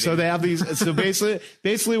 Yeah. So they have these. So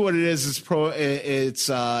basically, what it is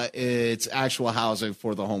it's actual housing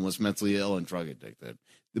for the homeless, mentally ill, and drug addicted.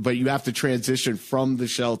 But you have to transition from the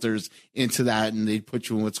shelters into that, and they put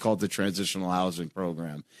you in what's called the transitional housing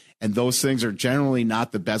program. And those things are generally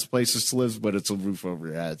not the best places to live, but it's a roof over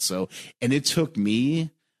your head. So, and it took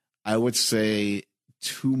me, I would say,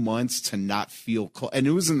 2 months to not feel cold. And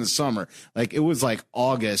it was in the summer. Like, it was like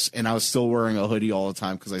August, and I was still wearing a hoodie all the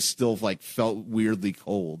time because I still like felt weirdly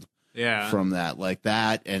cold. Yeah. From that, like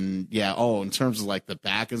that. And yeah. Oh, in terms of like the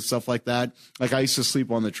back and stuff like that, like I used to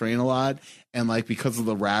sleep on the train a lot. And like, because of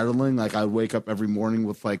the rattling, like I'd wake up every morning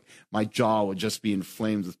with like my jaw would just be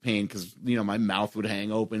inflamed with pain because, you know, my mouth would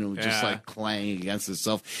hang open and it would just like clang against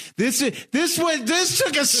itself. This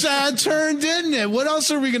took a sad turn, didn't it? What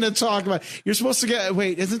else are we going to talk about? You're supposed to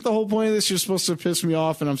isn't the whole point of this? You're supposed to piss me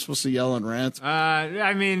off and I'm supposed to yell and rant.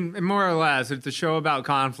 I mean, more or less, it's a show about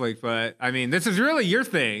conflict, but I mean, this is really your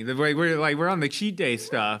thing. The way we're on the cheat day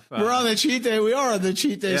stuff. We're on the cheat day. We are on the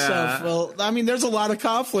cheat day stuff. Well, I mean, there's a lot of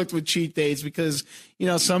conflict with cheat days because, you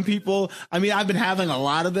know, some people, I mean, I've been having a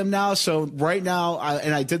lot of them now. So right now,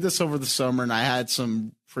 I did this over the summer and I had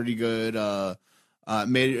some pretty good,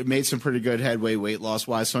 made some pretty good headway weight loss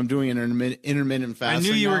wise. So I'm doing intermittent fasting.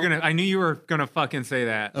 I knew you were gonna fucking say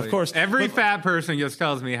that. Of course. Every fat person just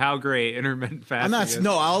tells me how great intermittent fasting is.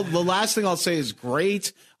 The last thing I'll say is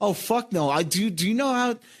great. Oh, fuck no. Do you know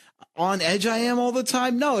how on edge I am all the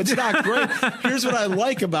time? No, it's not great. Here's what I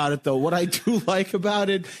like about it, though. What I do like about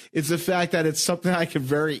it is the fact that it's something I can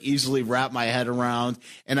very easily wrap my head around,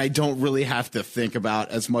 and I don't really have to think about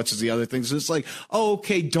as much as the other things. It's like, oh,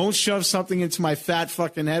 okay, don't shove something into my fat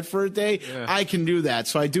fucking head for a day. Yeah. I can do that,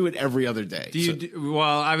 so I do it every other day.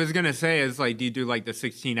 Well, I was gonna say, is like, do you do like the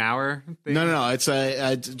 16-hour thing? No. It's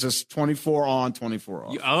just 24 on, 24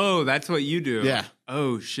 off. Oh, that's what you do. Yeah.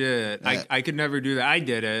 Oh shit, yeah. I could never do that. I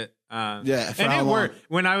did it. And it worked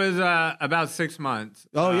when I was about 6 months.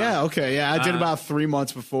 Oh yeah, okay, yeah. I did about 3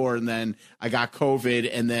 months before, and then I got COVID,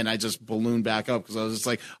 and then I just ballooned back up because I was just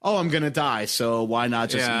like, oh, I'm gonna die, so why not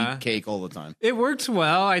just eat cake all the time? It works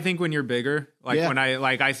well, I think, when you're bigger. Like when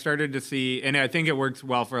I started to see, and I think it works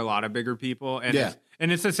well for a lot of bigger people. And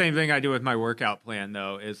it's the same thing I do with my workout plan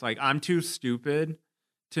though. Is like I'm too stupid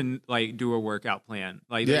to like do a workout plan.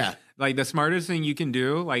 Like the smartest thing you can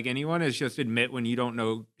do, like anyone, is just admit when you don't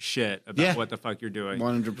know shit about what the fuck you're doing.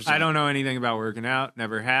 100%. I don't know anything about working out.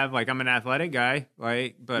 Never have. Like I'm an athletic guy.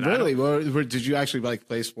 Like, but really, did you actually like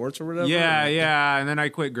play sports or whatever? Yeah. And then I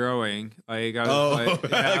quit growing. Like I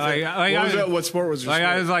was what sport was your sport? sport?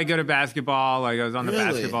 I was like good at basketball. Like I was on the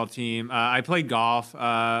basketball team. I played golf.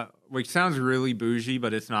 Which sounds really bougie,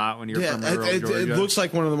 but it's not when you're from rural Georgia. It looks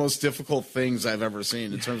like one of the most difficult things I've ever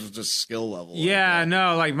seen in terms of just skill level. Yeah,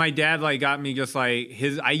 no, like my dad like got me just like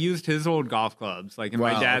I used his old golf clubs. Like, and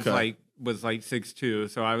my dad's like was like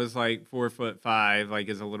 6'2", so I was like 4'5", like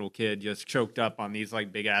as a little kid, just choked up on these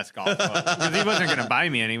like big ass golf clubs because he wasn't gonna buy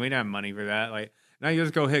me any. We didn't have money for that. Like now you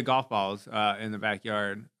just go hit golf balls in the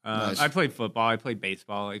backyard. Nice. I played football, I played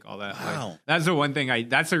baseball, like all that. Wow, like, that's the one thing.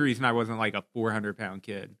 That's the reason I wasn't like a 400-pound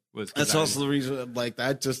kid. That's also the reason, like,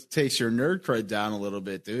 that just takes your nerd cred down a little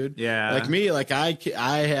bit, dude. Yeah. Like me, like I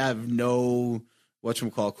have no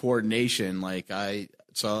coordination. I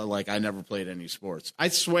never played any sports. I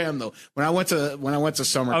swam though. When I went to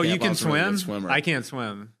summer camp, you can swim? Swimmer. I can't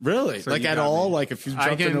swim. Really? So like at all? Me. Like if you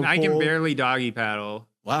jump in a pool? I can barely doggy paddle.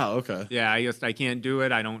 Wow, okay. Yeah, I can't do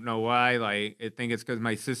it. I don't know why. Like, I think it's because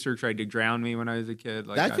my sister tried to drown me when I was a kid.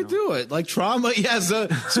 Like, that could do it. Like trauma, yes.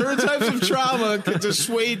 Certain types of trauma could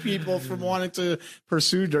dissuade people from wanting to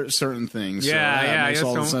pursue certain things. Yeah, so, yeah. It makes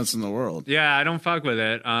all the sense in the world. Yeah, I don't fuck with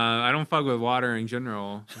it. I don't fuck with water in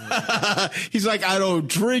general. He's like, I don't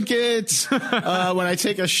drink it. When I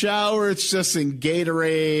take a shower, it's just in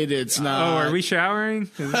Gatorade. It's not. Oh, are we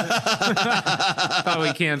showering? I thought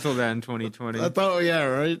we canceled that in 2020. I thought,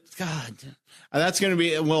 yeah. Right? God, that's going to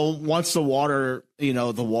be once the water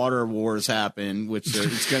wars happen, which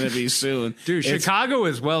it's going to be soon. Dude, Chicago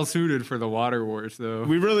is well suited for the water wars, though.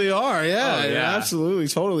 We really are. Yeah, absolutely,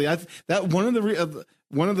 totally. Because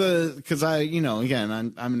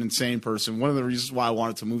again, I'm an insane person. One of the reasons why I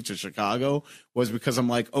wanted to move to Chicago was because I'm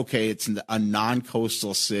like, okay, it's a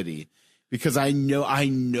non-coastal city. Because I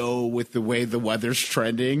know with the way the weather's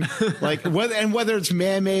trending, like whether it's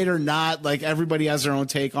man-made or not, like everybody has their own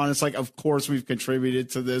take on it. It's like, of course we've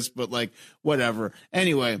contributed to this, but like whatever.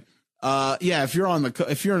 Anyway, if you're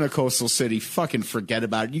in a coastal city, fucking forget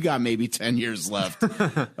about it. You got maybe 10 years left.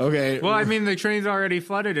 Okay. Well, I mean, the train's already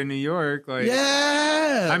flooded in New York. Like,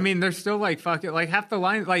 yeah. I mean, they're still like fucking like half the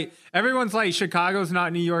line. Like everyone's like, Chicago's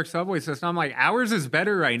not New York subway system. I'm like, ours is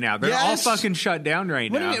better right now. They're all fucking shut down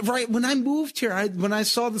right now. Right. When I moved here, when I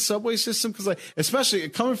saw the subway system, because like, especially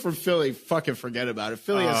coming from Philly, fucking forget about it.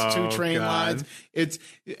 Philly has 2 train lines.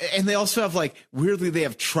 And they also have like weirdly they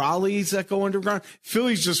have trolleys that go underground.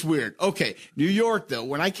 Philly's just weird. Okay, New York though.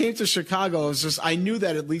 When I came to Chicago, I knew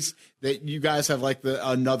that at least that you guys have like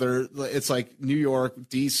it's like New York,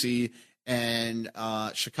 DC, and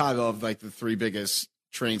Chicago have like the three biggest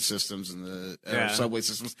train systems and the subway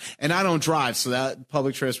systems, and I don't drive, so that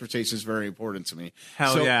public transportation is very important to me.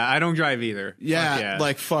 Hell yeah, I don't drive either. Yeah,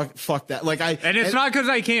 like fuck that. Like it's not because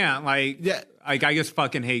I can't. Like yeah, like I just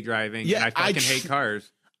fucking hate driving. Yeah, and I fucking hate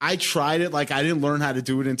cars. I tried it. Like, I didn't learn how to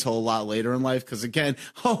do it until a lot later in life. Because, again,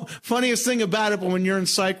 funniest thing about it, but when you're in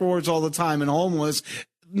psych wards all the time and homeless,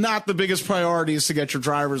 not the biggest priority is to get your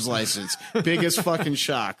driver's license. Biggest fucking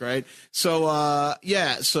shock, right? So,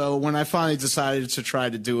 so when I finally decided to try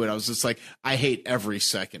to do it, I was just like, I hate every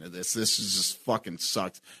second of this. This is just fucking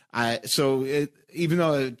sucked. Even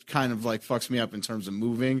though it kind of, like, fucks me up in terms of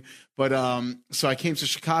moving, but, so I came to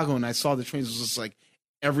Chicago and I saw the trains. It was just like,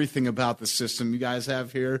 everything about the system you guys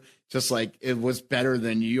have here, just like it was better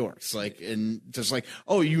than New York's. Like, and just like,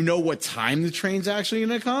 oh, you know what time the train's actually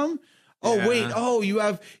gonna come? Oh, yeah. Wait, oh, you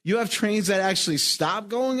have trains that actually stop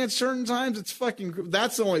going at certain times. It's fucking.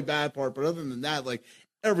 That's the only bad part. But other than that, like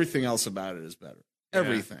everything else about it is better.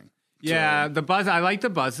 Everything. Yeah, so, the bus. I like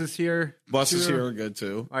the buses here. Buses here are good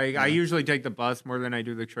too. Like I usually take the bus more than I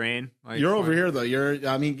do the train. Like, you're over here though.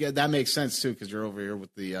 I mean, that makes sense too because you're over here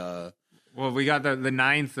with the. Well, we got the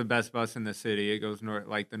 9's the best bus in the city. It goes north,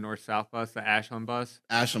 like the north-south bus, the Ashland bus.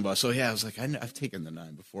 Ashland bus. So yeah, I was like, I've taken the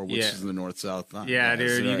 9 before, which is the north-south 9. Yeah,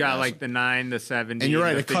 dude, you got like the 9, the 70, and you're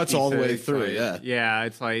right, it cuts all the way through. Like, yeah,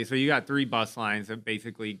 it's like so you got 3 bus lines that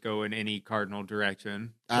basically go in any cardinal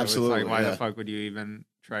direction. So absolutely. It's like, why the fuck would you even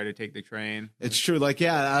try to take the train? It's true. Like,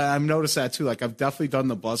 yeah, I've noticed that too. Like, I've definitely done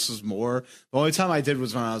the buses more. The only time I did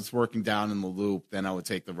was when I was working down in the Loop. Then I would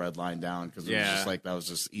take the red line down because it was just like that was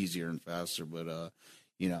just easier and faster. But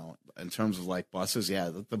you know, in terms of like buses,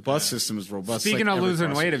 the bus system is robust. Speaking like of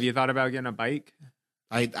losing weight, have you thought about getting a bike?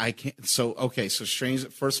 I can't. So strange.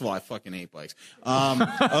 First of all, I fucking hate bikes.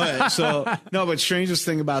 Okay, so no, but strangest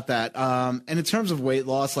thing about that. And in terms of weight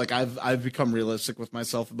loss, like I've become realistic with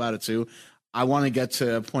myself about it too. I want to get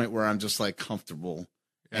to a point where I'm just like comfortable,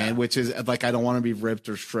 and which is like I don't want to be ripped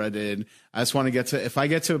or shredded. I just want to get to if I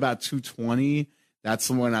get to about 220, that's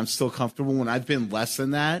when I'm still comfortable. When I've been less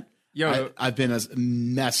than that, I've been a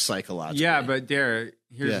mess psychologically. Yeah, but Derek,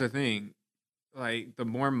 here's the thing: like the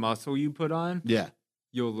more muscle you put on,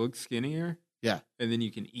 you'll look skinnier. Yeah, and then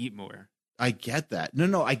you can eat more. I get that.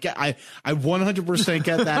 No, I 100%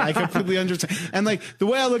 get that. I completely understand. And like the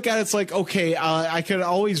way I look at it, it's like, okay, I could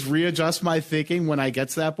always readjust my thinking when I get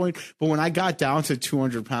to that point. But when I got down to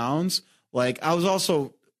 200 pounds, like I was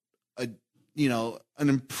also, an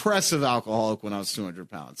impressive alcoholic when I was 200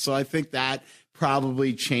 pounds. So I think that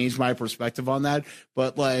probably changed my perspective on that.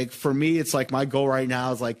 But like for me, it's like my goal right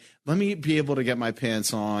now is like, let me be able to get my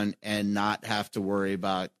pants on and not have to worry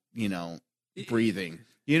about, breathing.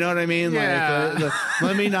 You know what I mean? Yeah. Like,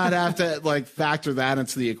 let me not have to like factor that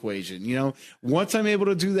into the equation. Once I'm able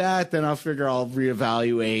to do that, then I'll figure I'll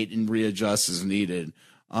reevaluate and readjust as needed.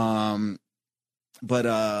 That's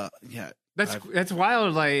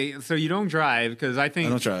wild. Like, so you don't drive because I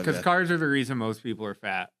think because cars are the reason most people are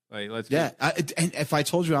fat. Like, and if I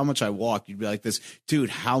told you how much I walk, you'd be like, "This dude,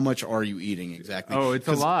 how much are you eating exactly?" Oh, it's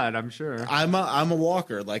a lot, I'm sure. I'm a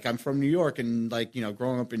walker. Like I'm from New York, and like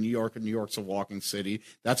growing up in New York, and New York's a walking city.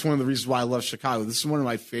 That's one of the reasons why I love Chicago. This is one of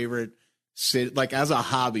my favorite cities. Like as a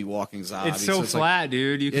hobby, walking's a hobby. It's so flat,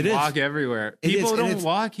 dude. You can walk everywhere. People don't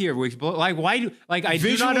walk here. Why do I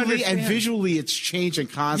do not understand? And visually, it's changing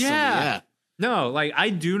constantly. Yeah. No, like I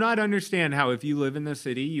do not understand how if you live in the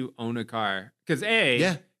city, you own a car because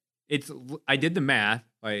I did the math.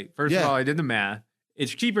 Like, first of all, I did the math.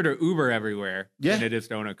 It's cheaper to Uber everywhere than it is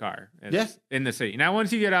to own a car in the city. Now,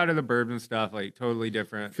 once you get out of the burbs and stuff, like, totally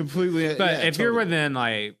different. Completely. But if you're within,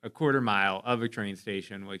 like, a quarter mile of a train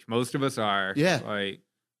station, which most of us are, like...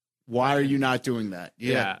 Why are you not doing that?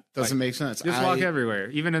 Yeah. Doesn't make sense. Just walk everywhere,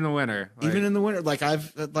 even in the winter. Even in the winter. Like,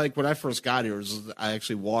 when I first got here, I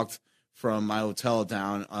actually walked from my hotel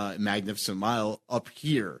down Magnificent Mile up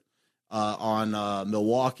here. On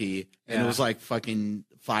Milwaukee, and it was like fucking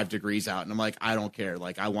 5 degrees out, and I'm like, I don't care.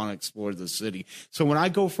 Like, I want to explore the city. So when I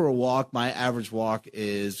go for a walk, my average walk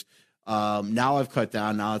is now I've cut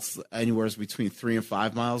down. Now it's anywhere between 3 and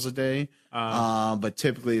 5 miles a day, but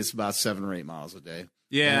typically it's about 7 or 8 miles a day.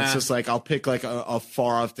 Yeah, and it's just like I'll pick like a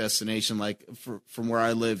far off destination, like from where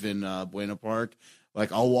I live in Buena Park.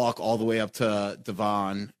 Like I'll walk all the way up to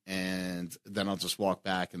Devon, and then I'll just walk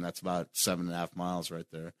back, and that's about 7.5 miles right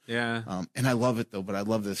there. Yeah. And I love it though, but I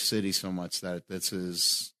love this city so much that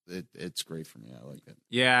it's great for me. I like it.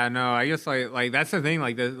 Yeah, no, I guess like that's the thing.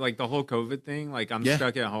 Like the whole COVID thing. Like I'm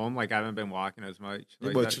stuck at home. Like I haven't been walking as much.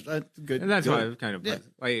 Like, good. And that's why I've kind of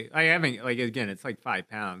like I haven't like again. It's like 5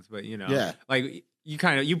 pounds, but like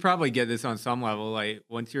you probably get this on some level. Like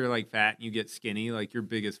once you're like fat and you get skinny, like your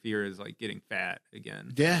biggest fear is like getting fat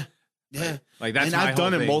again. Yeah. Yeah. Like that's and my I've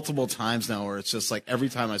done whole it thing. multiple times now where it's just like every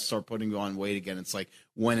time I start putting on weight again, it's like,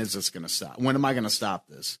 when is this going to stop? When am I going to stop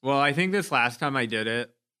this? Well, I think this last time I did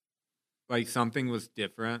it, like something was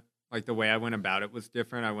different. Like the way I went about it was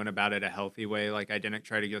different. I went about it a healthy way. Like I didn't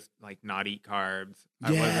try to just like not eat carbs.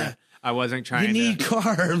 I wasn't trying You need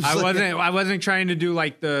carbs. I wasn't trying to do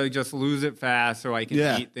like the just lose it fast so I can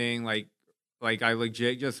Yeah. eat thing. Like I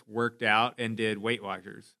legit just worked out and did Weight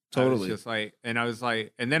Watchers. Totally. Just like, and I was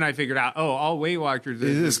like, and then I figured out, all Weight Watchers It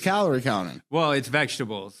is calorie counting. well, it's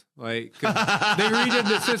vegetables. Like 'cause they redid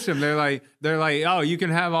the system. They're like, oh, you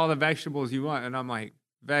can have all the vegetables you want, and I'm like,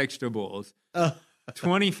 vegetables.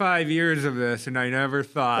 25 years of this, and I never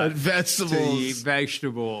thought Vegetables. to eat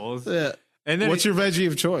vegetables. Yeah. And then What's your veggie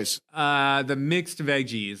of choice? the mixed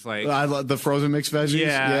veggies, like I love the frozen mixed veggies.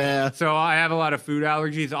 Yeah. So I have a lot of food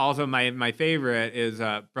allergies. Also, my favorite is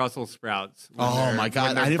Brussels sprouts. when Oh, they're- my God.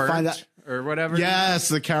 when they're I didn't find burnt or whatever. Yes,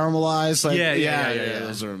 the caramelized. Like, Yeah.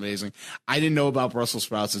 Those are amazing. I didn't know about Brussels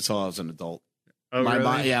sprouts until I was an adult. Oh, my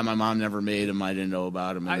really? mom, my mom never made them. I didn't know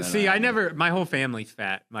about them. I never. My whole family's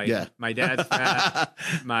fat. My dad's fat.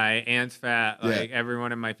 My aunt's fat. Like Yeah.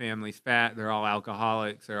 everyone in my family's fat. They're all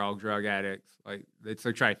alcoholics. They're all drug addicts. Like it's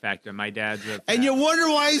a trifecta. My dad's a And you wonder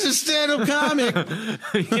why he's a stand-up comic.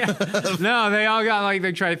 yeah. No, they all got like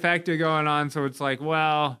the trifecta going on. So it's like,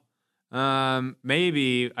 well,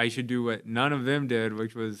 maybe I should do what none of them did,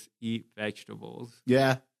 which was eat vegetables.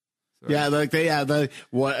 Yeah. So, Yeah, like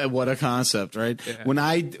what a concept, right? Yeah. When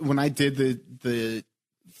I did the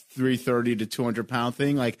 330 to 200 pound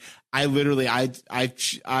thing, like I literally I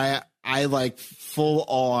like full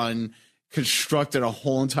on constructed a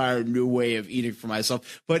whole entire new way of eating for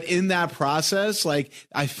myself. But in that process, like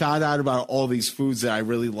I found out about all these foods that I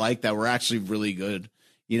really liked that were actually really good.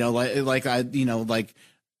 You know,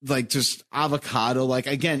 like just avocado, like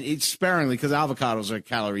again, it's sparingly because avocados are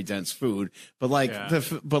calorie dense food, but like,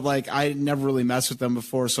 I never really messed with them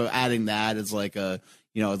before. So adding that is like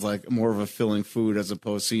it's like more of a filling food as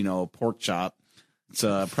opposed to, a pork chop. It's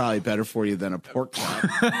probably better for you than a pork chop.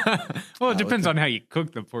 Well, it depends on how you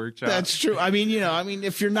cook the pork chop. That's true. I mean,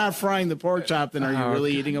 if you're not frying the pork chop, then are you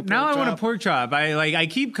really eating a pork now chop? I want a pork chop. I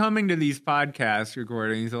keep coming to these podcast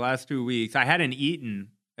recordings the last 2 weeks. I hadn't eaten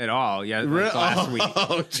at all yet last week.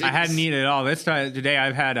 Geez. I hadn't eaten at all. Today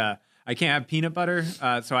I've had I can't have peanut butter,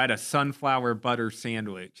 so I had a sunflower butter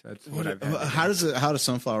sandwich. That's what I've had. How does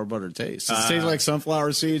sunflower butter taste? Does it taste like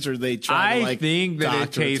sunflower seeds, or they try to I think that it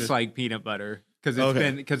doctor tastes like peanut butter because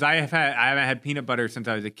I haven't had peanut butter since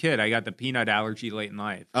I was a kid. I got the peanut allergy late in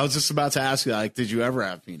life. I was just about to ask you, like, did you ever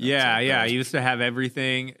have peanuts? Yeah. Like I those? used to have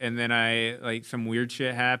everything, and then some weird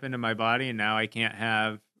shit happened in my body, and now I can't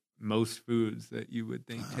have most foods that you would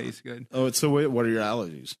think taste good. Oh, so what are your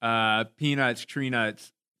allergies? Peanuts, tree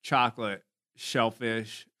nuts, chocolate,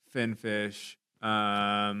 shellfish, finfish,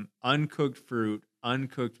 uncooked fruit,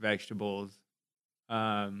 uncooked vegetables.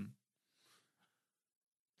 I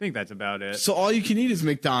think that's about it. So all you can eat is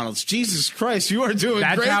McDonald's. Jesus Christ, you are doing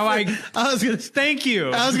That's great. how Thank you.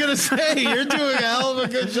 I was gonna say you're doing a hell of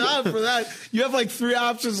a good job for that. You have like 3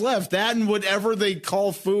 options left. That and whatever they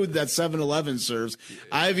call food that 7-Eleven serves.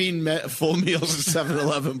 I've eaten full meals at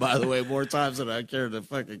 7-Eleven, by the way, more times than I care to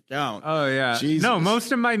fucking count. Oh yeah. Jesus. No,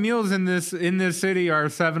 most of my meals in this city are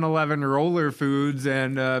 7-Eleven roller foods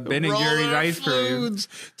and Ben and Jerry's ice cream. foods.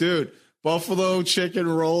 Dude. Buffalo chicken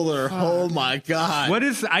roller. Oh my God.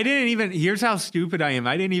 Here's how stupid I am.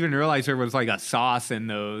 I didn't even realize there was like a sauce in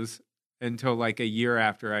those until like a year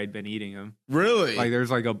after I'd been eating them. Really? Like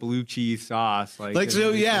there's like a blue cheese sauce. Like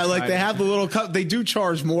they have the little cup. They do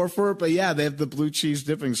charge more for it, but yeah, they have the blue cheese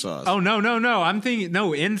dipping sauce. Oh, no. I'm thinking,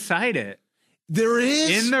 no, inside it. There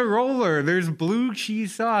is? In the roller, there's blue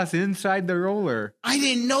cheese sauce inside the roller. I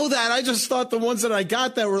didn't know that. I just thought the ones that I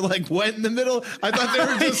got that were like wet in the middle. I thought they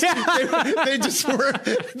were just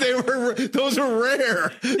those were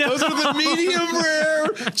rare. Those are the medium rare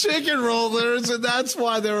chicken rollers, and that's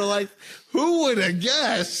why they were like, who would have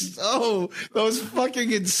guessed? Oh, those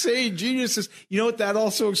fucking insane geniuses. You know what? That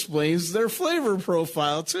also explains their flavor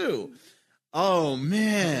profile too. Oh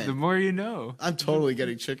man. The more you know. I'm totally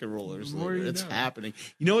getting chicken rollers. It's know. happening.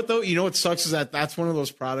 You know what though? You know what sucks is that's one of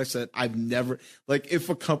those products that I've never, like, if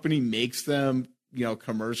a company makes them,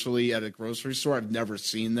 commercially at a grocery store, I've never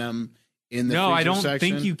seen them in the freezer I don't section.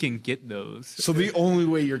 think you can get those. So the only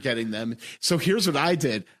way you're getting them. So here's what I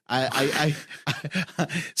did.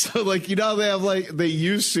 So like, they have they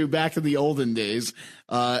used to back in the olden days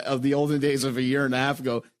of a year and a half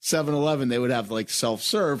ago, 7-Eleven, they would have like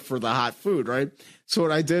self-serve for the hot food. Right. So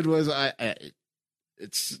what I did was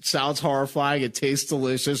It sounds horrifying. It tastes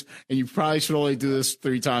delicious, and you probably should only do this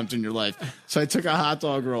 3 times in your life. So I took a hot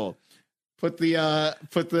dog roll, put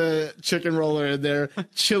the chicken roller in there,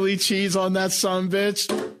 chili cheese on that sumbitch.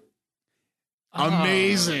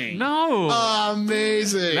 Amazing. No.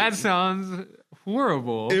 Amazing. That sounds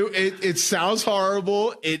horrible. It sounds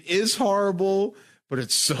horrible. It is horrible, but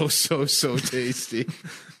it's so tasty.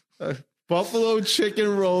 Buffalo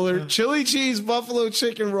chicken roller, chili cheese buffalo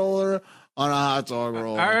chicken roller on a hot dog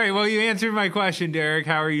roll. All right, well, you answered my question, Derek.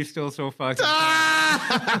 How are you still so fucking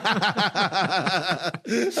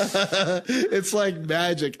It's like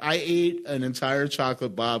magic. I ate an entire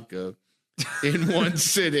chocolate babka in one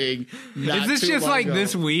sitting. Is this just like ago.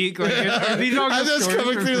 this week? Like, are these all I'm just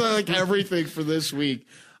coming from- through like everything for this week.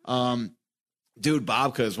 Dude,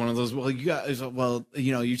 babka is one of those. Well,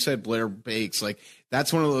 you said Blair bakes. Like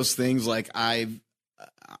that's one of those things. Like I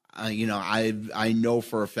know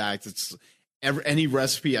for a fact it's any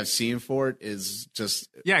recipe I've seen for it is just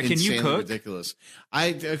Can you cook? Ridiculous.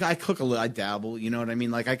 I cook a little. I dabble. You know what I mean?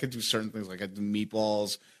 Like I could do certain things. Like I do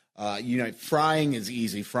meatballs. Frying is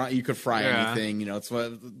easy. You could fry anything. You know, it's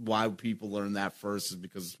why people learn that first is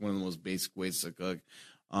because it's one of the most basic ways to cook.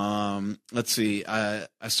 Let's see. I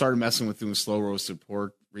started messing with doing slow roasted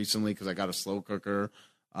pork recently because I got a slow cooker.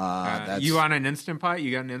 You on an Instant Pot? You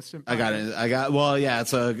got an Instant Pot? I got it. Well, yeah,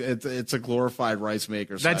 it's a glorified rice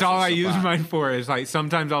maker. That's all I use mine for. Is like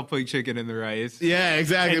sometimes I'll put chicken in the rice. Yeah,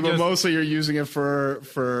 exactly. And But just- mostly you're using it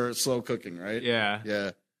for slow cooking, right?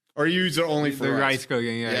 Yeah. Or you use it only for the rice. rice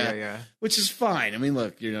cooking. Yeah. Which is fine. I mean,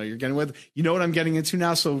 look, you're getting with. You know what I'm getting into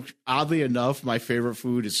now. So oddly enough, my favorite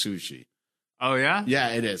food is sushi. Oh yeah. Yeah,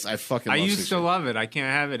 it is. I fucking. I love used sushi. to love it. I can't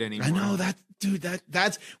have it anymore. I know that, dude.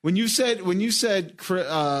 That's when you said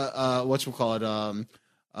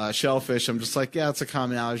shellfish. I'm just like, yeah, it's a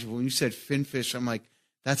commonality. But when you said finfish, I'm like,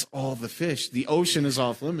 that's all the fish. The ocean is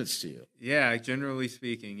off limits to you. Yeah, generally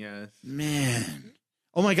speaking, yes. Man,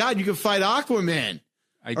 oh my God, you could fight Aquaman.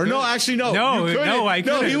 I Or could- no, actually, no. No, you couldn't. no, I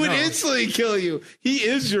No, he couldn't, would no. instantly kill you. He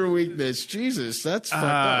is your weakness. Jesus, that's fucked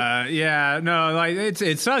up. Yeah, no, like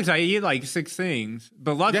it sucks. I eat like 6 things,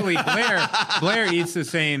 but luckily Blair eats the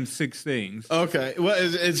same 6 things. Okay, well,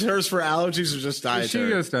 is hers for allergies or just She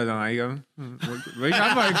dietary? just doesn't like them. Like,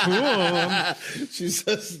 I'm like, cool. She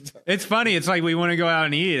says, It's funny. It's like we want to go out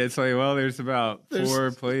and eat. It's like, well, there's about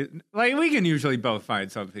 4 places. Like we can usually both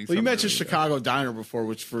find something. well, you mentioned somewhere. Chicago Diner before,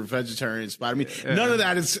 which for vegetarian spot. I mean, none of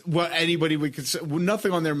that is what anybody would consider.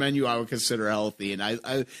 Nothing on their menu I would consider healthy, and I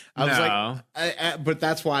was No. like, but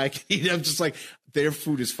that's why I can eat. I'm just like, their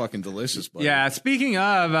food is fucking delicious. Buddy. Yeah. Speaking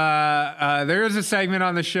of, there is a segment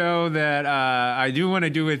on the show that I do want to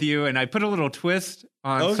do with you, and I put a little twist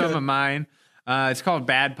on some of mine. It's called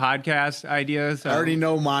Bad Podcast Ideas. I already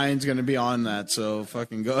know mine's going to be on that, so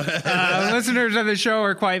fucking go ahead. Listeners of the show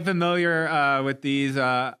are quite familiar with these.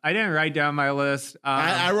 I didn't write down my list.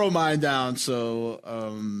 I wrote mine down, so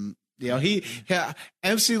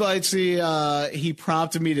MC Leitsy, he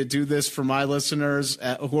prompted me to do this for my listeners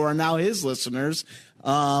who are now his listeners.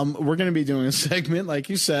 We're going to be doing a segment, like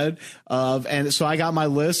you said, and so I got my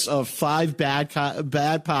list of 5 bad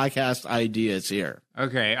podcast ideas here.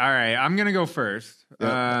 Okay, all right. I'm gonna go first.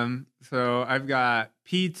 Yep. So I've got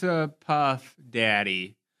Pizza Puff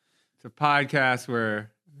Daddy. It's a podcast where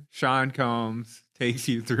Sean Combs takes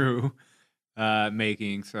you through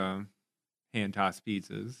making some hand tossed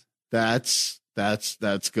pizzas. That's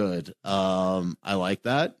good. I like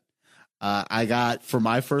that. I got for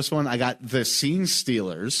my first one, I got the Scene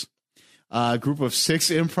Stealers, a group of 6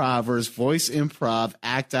 improvers, voice improv,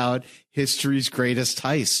 act out history's greatest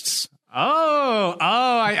heists.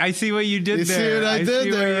 I see what you did You see there. what I did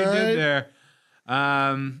see there, what you right? did there.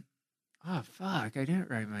 Oh fuck! I didn't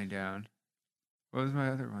write mine down. What was my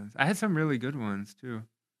other ones? I had some really good ones too.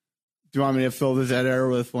 Do you want me to fill the dead air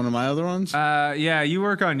with one of my other ones? Yeah, you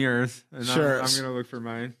work on yours. And Sure. I'm gonna look for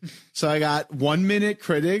mine. So I got 1 minute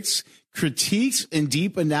critiques and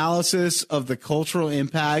deep analysis of the cultural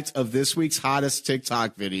impact of this week's hottest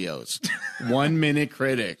TikTok videos. 1 minute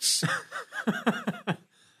critics.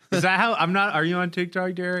 Is that how I'm not? Are you on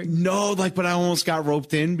TikTok, Derek? No, but I almost got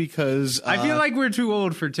roped in because I feel like we're too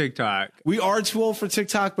old for TikTok. we are too old for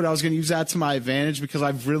TikTok, but I was going to use that to my advantage because I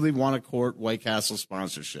really want to court White Castle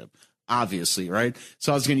sponsorship. Obviously, right?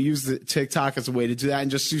 So I was going to use the TikTok as a way to do that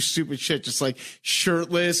and just do stupid shit, just like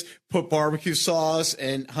shirtless, put barbecue sauce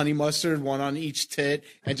and honey mustard, one on each tit,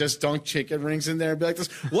 and just dunk chicken rings in there and be like, "This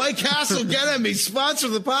White Castle, get at me! Sponsor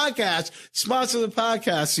the podcast,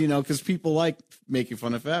 because people like making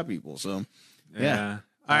fun of fat people." So, yeah.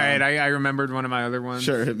 All right, I remembered one of my other ones.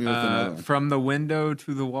 Sure, hit me with another one. From the window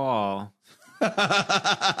to the wall.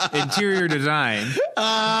 Interior design.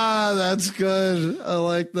 Ah, that's good. I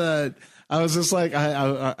like that. I was just like,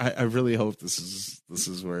 I really hope this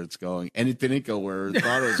is where it's going, and it didn't go where I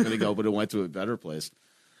thought it was going to go, but it went to a better place.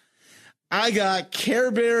 I got Care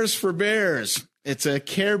Bears for Bears. It's a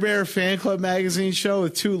Care Bear fan club magazine show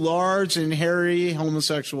with 2 large and hairy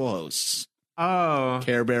homosexual hosts. Oh,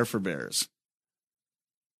 Care Bear for Bears.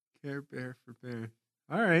 Care Bear for Bears.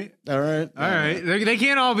 All right. They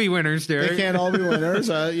can't all be winners, Derek. They can't all be winners.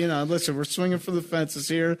 Listen, we're swinging for the fences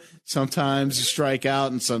here. Sometimes you strike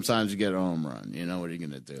out, and sometimes you get a home run. You know, what are you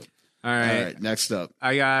going to do? All right. Next up,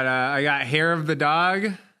 I got Hair of the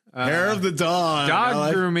Dog. Hair of the Dog.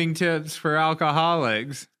 Dog grooming tips for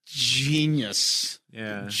alcoholics. Genius.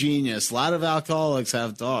 Yeah. Genius. A lot of alcoholics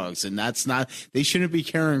have dogs, and they shouldn't be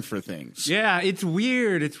caring for things. Yeah, it's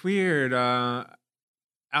weird.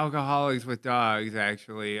 Alcoholics with dogs,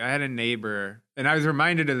 actually. I had a neighbor, and I was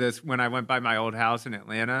reminded of this when I went by my old house in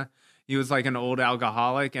Atlanta. He was like an old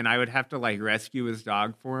alcoholic, and I would have to like rescue his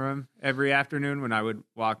dog for him every afternoon when I would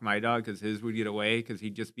walk my dog because his would get away because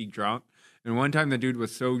he'd just be drunk. And one time the dude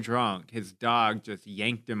was so drunk, his dog just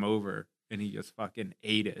yanked him over, and he just fucking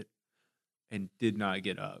ate it and did not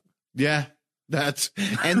get up. Yeah. That's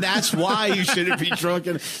why you shouldn't be drunk,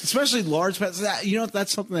 and especially large pets.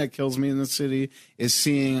 That's something that kills me in the city is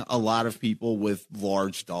seeing a lot of people with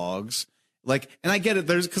large dogs. Like, and I get it.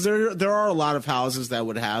 There are a lot of houses that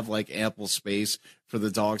would have like ample space for the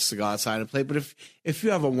dogs to go outside and play. But if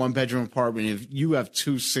you have a 1-bedroom apartment, if you have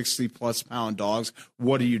 2 60+ pound dogs,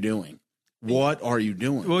 what are you doing? What are you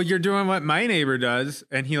doing? Well, you're doing what my neighbor does,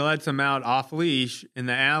 and he lets them out off leash in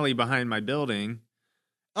the alley behind my building.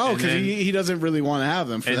 Oh, because he doesn't really want to have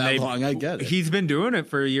them for that long. I get it. He's been doing it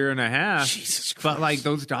for a year and a half. Jesus Christ. But like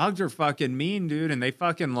those dogs are fucking mean, dude, and they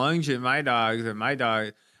fucking lunge at my dogs. And my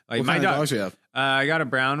dog, like what my kind dog, of dogs you have? I got a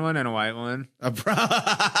brown one and a white one. A brown.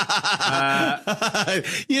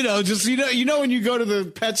 When you go to the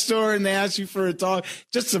pet store and they ask you for a dog,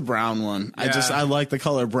 just a brown one. Yeah. I like the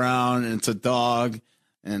color brown, and it's a dog,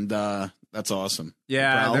 and that's awesome.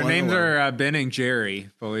 Yeah, their names are Ben and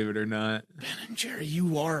Jerry, believe it or not. Ben and Jerry,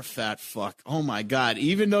 you are a fat fuck. Oh my God.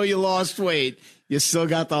 Even though you lost weight, you still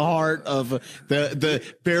got the heart of the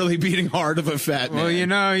barely beating heart of a fat man.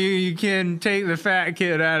 Well, you can take the fat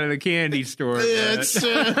kid out of the candy store.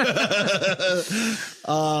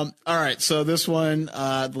 All right. So this one,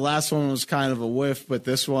 the last one was kind of a whiff, but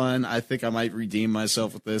this one, I think I might redeem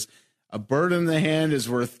myself with this. A bird in the hand is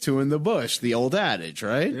worth 2 in the bush. The old adage,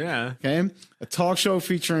 right? Yeah. Okay. A talk show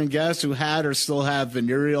featuring guests who had or still have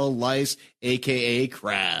venereal lice, a.k.a.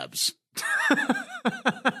 crabs.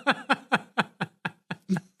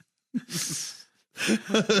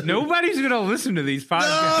 Nobody's going to listen to these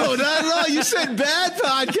podcasts. No, not at all. You said bad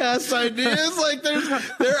podcast ideas. Like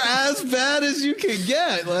they're as bad as you can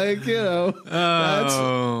get. Like, God.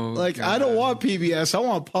 I don't want PBS. I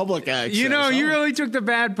want public access. You really took the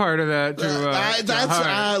bad part of that to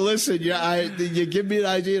heart. Listen, you give me an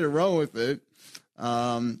idea to run with it.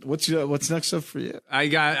 What's next up for you?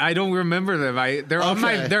 I don't remember them. They're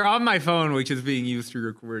on my phone, which is being used to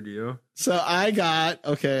record you. So I got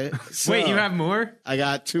Wait, you have more? I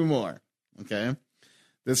got 2 more. Okay.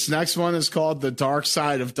 This next one is called The Dark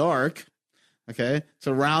Side of Dark. Okay. It's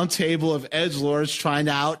a round table of edgelords trying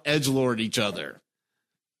to out edgelord each other.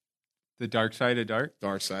 The Dark Side of Dark?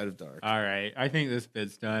 Dark Side of Dark. All right. I think this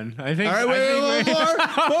bit's done. All right, wait, one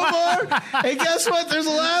more. Hey, guess what? There's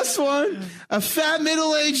a last one. A fat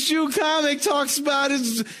middle-aged Jew comic talks about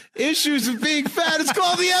his issues of being fat. It's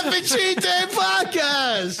called the Epic Cheat Day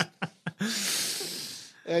Podcast.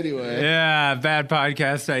 Anyway. Yeah, bad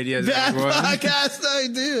podcast ideas. Bad podcast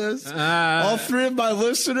ideas. All 3 of my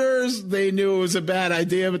listeners, they knew it was a bad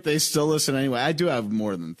idea, but they still listen anyway. I do have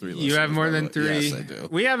more than 3 listeners. You have more than 3? Yes, I do.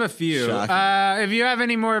 We have a few. If you have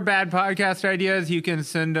any more bad podcast ideas, you can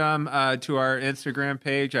send them to our Instagram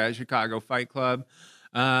page at Chicago Fight Club.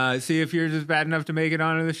 See if yours is bad enough to make it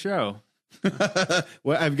onto the show.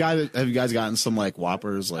 Well, have you guys gotten some like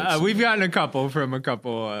whoppers? We've gotten a couple from a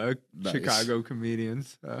couple nice Chicago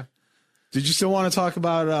comedians. Did you still want to talk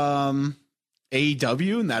about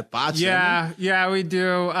AEW and that bot? Yeah, we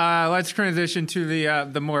do. Let's transition to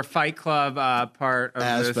the more Fight Club part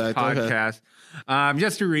of this podcast. Okay.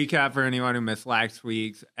 Just to recap for anyone who missed last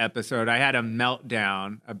week's episode, I had a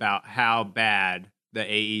meltdown about how bad the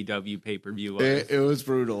AEW pay-per-view was. It was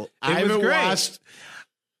brutal. I haven't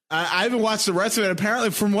watched the rest of it. Apparently,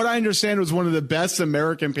 from what I understand, it was one of the best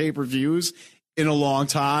American pay-per-views in a long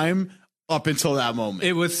time up until that moment.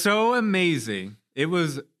 It was so amazing. It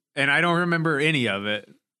was, and I don't remember any of it.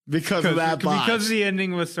 because of that botch. Because the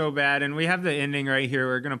ending was so bad, and we have the ending right here.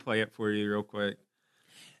 We're gonna play it for you real quick.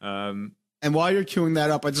 And while you're queuing that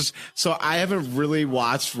up, I haven't really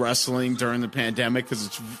watched wrestling during the pandemic because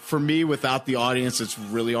it's, for me, without the audience, it's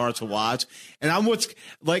really hard to watch. And I'm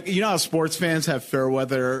how sports fans have fair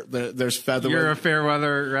weather, there's feather. You're a fair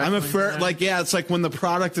weather wrestling I'm a fair, fan? it's like when the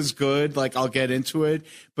product is good, like I'll get into it.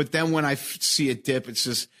 But then when I see it dip, it's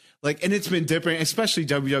just and it's been dipping, especially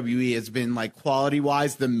WWE. It's been quality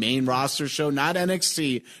wise, the main roster show, not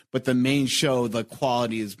NXT, but the main show, the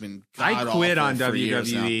quality has been. I quit on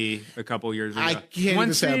WWE a couple years ago. I can't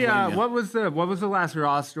what was the last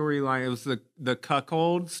Raw storyline? It was the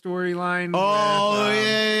cuckold storyline.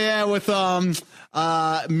 Oh with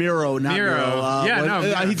Miro, not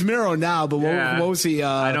Miro. He's Miro now, but what was he?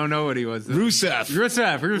 I don't know what he was.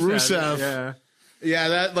 Rusev. Yeah.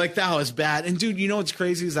 Yeah, that was bad. And dude, you know what's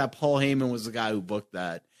crazy is that Paul Heyman was the guy who booked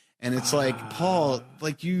that. And it's Paul,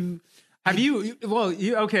 you have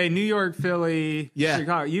New York, Philly,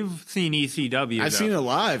 Chicago. You've seen ECW. I've seen it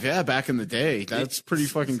live, back in the day. That's pretty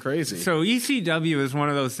fucking crazy. So ECW is one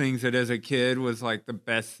of those things that as a kid was the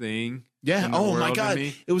best thing. Yeah. Oh my God.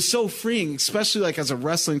 It was so freeing, especially as a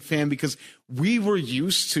wrestling fan, because we were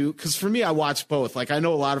used to, because for me, I watched both. I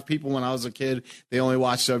know a lot of people when I was a kid, they only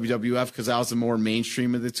watched WWF because I was the more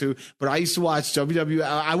mainstream of the two. But I used to watch WWF.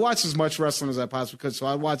 I watched as much wrestling as I possibly could. So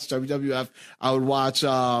I watched WWF. I would watch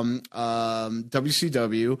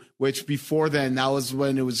WCW, which before then, that was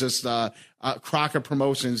when it was just Crockett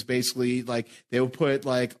Promotions. Basically, they would put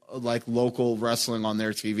local wrestling on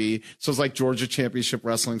their TV. So it's Georgia Championship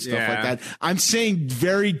Wrestling, stuff like that. I'm saying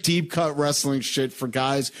very deep cut wrestling shit for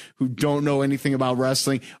guys who don't know anything about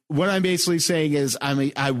wrestling. What I'm basically saying is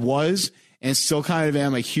I was and still kind of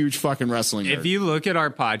am a huge fucking wrestling nerd. If you look at our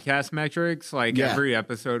podcast metrics, every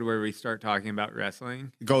episode where we start talking about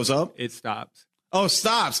wrestling, it goes up. It stops. Oh,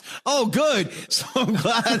 stops. Oh, good. So I'm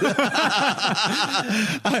glad.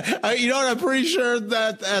 You know what? I'm pretty sure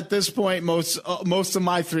that at this point, most of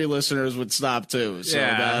my 3 listeners would stop too.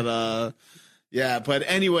 So but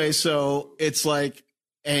anyway, so it's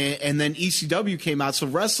and then ECW came out. So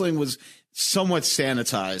wrestling was somewhat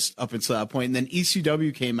sanitized up until that point. And then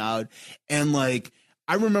ECW came out and I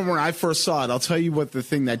remember when I first saw it, I'll tell you what the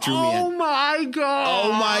thing that drew me in. Oh my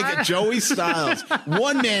God. Joey Styles.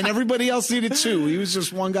 One man, everybody else needed 2. He was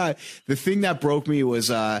just one guy. The thing that broke me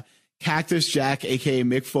was Cactus Jack, a.k.a.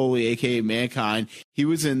 Mick Foley, a.k.a. Mankind. He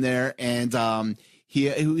was in there, and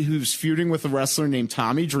he was feuding with a wrestler named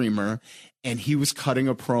Tommy Dreamer. And he was cutting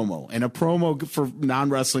a promo. And a promo for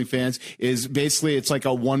non-wrestling fans is basically, it's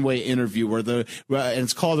a one-way interview where and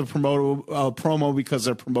it's called a promo because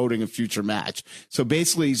they're promoting a future match. So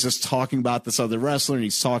basically he's just talking about this other wrestler and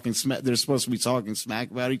he's talking they're supposed to be talking smack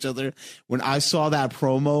about each other. When I saw that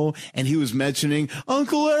promo and he was mentioning,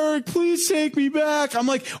 Uncle Eric, please take me back. I'm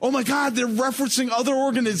like, oh my God, they're referencing other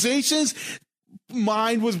organizations.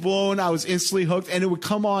 Mind was blown. I was instantly hooked, and it would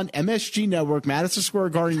come on MSG Network, Madison Square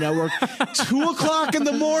Garden Network, 2:00 in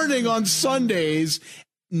the morning on Sundays.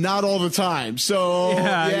 Not all the time. So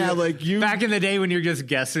back in the day when you're just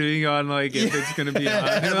guessing on if it's gonna be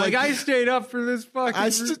on. I stayed up for this fucking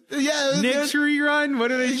Nick's rerun. What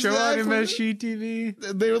do they show on MSG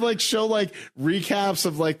TV? They would show recaps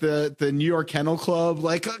of the New York Kennel Club.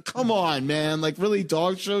 Come on, man. Really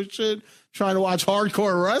dog show shit. Trying to watch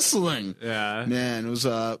hardcore wrestling. Yeah. Man, it was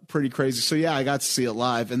pretty crazy. So, I got to see it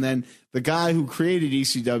live. And then the guy who created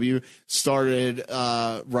ECW started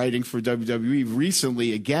writing for WWE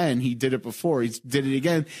recently again. He did it before. He did it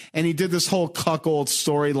again. And he did this whole cuckold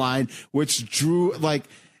storyline, which drew,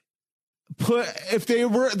 if they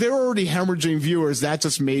were already hemorrhaging viewers, that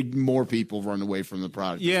just made more people run away from the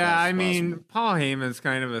product. Yeah, I mean, Paul Heyman's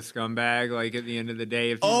kind of a scumbag. At the end of the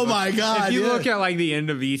day, my God! If you look at the end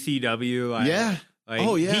of ECW,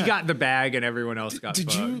 he got the bag and everyone else got.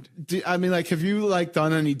 Have you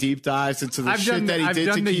done any deep dives into the shit that he did?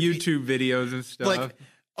 I've done the YouTube videos and stuff.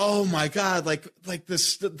 Oh my God!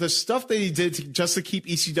 The stuff that he did just to keep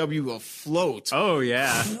ECW afloat. Oh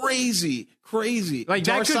yeah, crazy.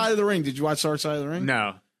 Dark Side of the Ring. Did you watch Dark Side of the Ring?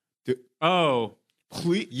 No.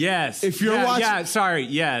 Please. Yes. If you're watching,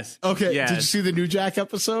 yes. Okay. Yes. Did you see the New Jack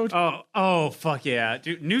episode? Oh, fuck yeah,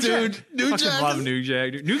 dude. New Jack. Love New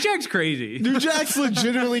Jack. Dude. New Jack's crazy. New Jack's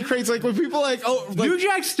legitimately crazy. When people New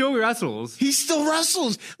Jack still wrestles. He still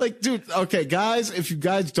wrestles. Dude. Okay, guys. If you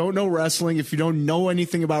guys don't know wrestling, if you don't know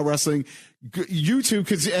anything about wrestling, YouTube,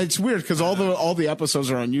 because it's weird because all the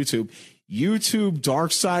episodes are on YouTube. YouTube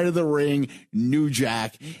Dark Side of the Ring New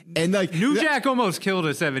Jack, and like New Jack almost killed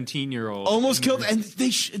a 17-year-old. Almost killed, and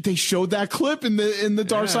they showed that clip in the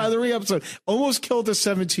Dark Side of the Ring episode. Almost killed a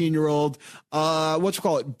 17-year-old.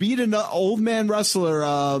 Beat an old man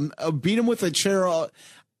wrestler. Beat him with a chair.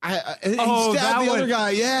 He stabbed the other guy.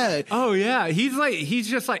 Yeah. Oh yeah. He's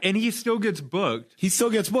just like, and he still gets booked. He still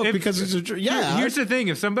gets booked because he's Here's the thing: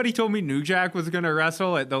 if somebody told me New Jack was going to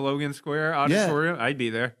wrestle at the Logan Square Auditorium, I'd be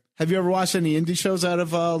there. Have you ever watched any indie shows out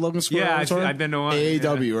of Logan Square? Yeah, I've been to one.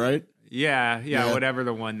 AAW, right? Yeah, whatever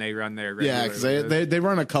the one they run there. Yeah, because they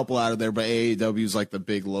run a couple out of there, but AAW is like the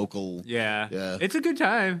big local. Yeah, it's a good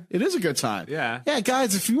time. It is a good time. Yeah,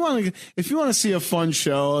 guys, if you want to see a fun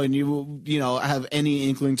show and you have any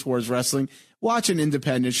inkling towards wrestling, watch an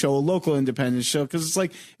independent show, a local independent show, because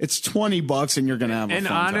it's $20 and you're gonna have a fun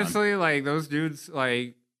time. And honestly, like those dudes,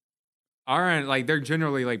 like aren't like they're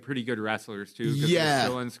generally like pretty good wrestlers too. They're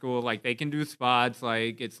still in school, like they can do spots.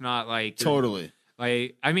 Like it's not like totally.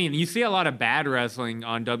 Like, I mean, you see a lot of bad wrestling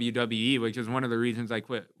on WWE, which is one of the reasons I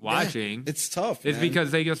quit watching. Yeah, it's tough. It's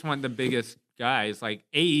because they just want the biggest guys. Like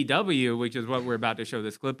AEW, which is what we're about to show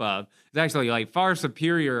this clip of, is actually like far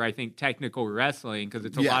superior, I think, technical wrestling because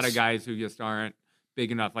it's a lot of guys who just aren't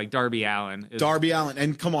big enough. Like Darby Allin.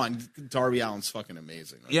 And come on, Darby Allin's fucking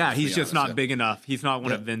amazing. Yeah, he's just not big enough. He's not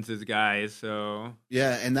one of Vince's guys. So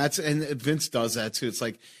yeah, and Vince does that too. It's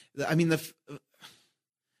like, I mean,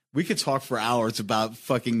 we could talk for hours about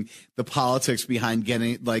fucking the politics behind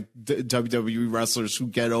getting like WWE wrestlers who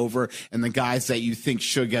get over and the guys that you think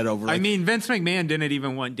should get over. Like, I mean, Vince McMahon didn't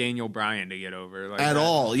even want Daniel Bryan to get over like at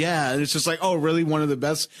all. Yeah, and it's just like, oh, really? One of the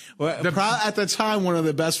best at the time, one of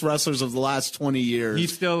the best wrestlers of the last 20 years. He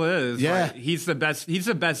still is. Yeah, like, he's the best. He's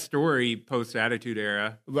the best story post Attitude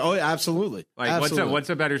Era. Oh, absolutely. Like, absolutely. What's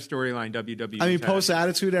a better storyline WWE? I mean, post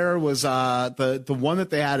Attitude Era was the one that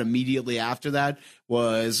they had immediately after that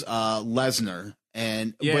was Lesnar.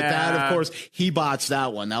 And with that, of course, he botched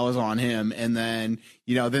that one. That was on him. And then,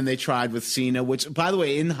 then they tried with Cena, which, by the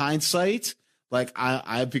way, in hindsight, like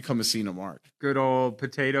I've become a Cena mark. Good old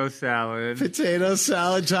potato salad.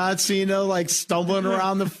 John Cena, like stumbling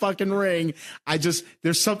around the fucking ring.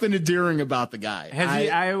 There's something endearing about the guy.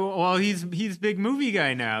 He's big movie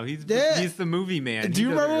guy now. He's the movie man. Do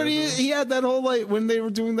you remember when he had that whole, like, when they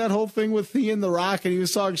were doing that whole thing with he and The Rock and he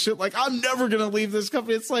was talking shit like, I'm never going to leave this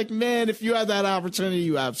company. It's like, man, if you had that opportunity,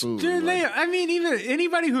 you absolutely would. I mean, even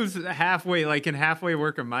anybody who's halfway, like, can halfway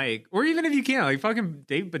work a mic, or even if you can't, like, fucking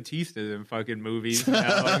Dave Bautista's in fucking movies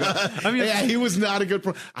now. Like, I mean, he was not a good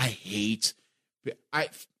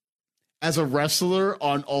as a wrestler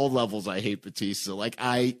on all levels, I hate Batista. Like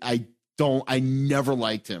I never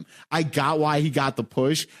liked him. I got why he got the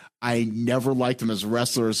push. I never liked him as a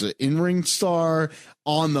wrestler, as an in-ring star,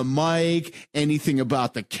 on the mic, anything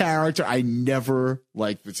about the character. I never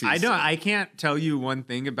liked Batista. I can't tell you one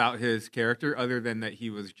thing about his character other than that he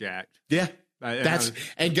was jacked. Yeah.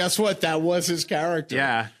 And guess what? That was his character.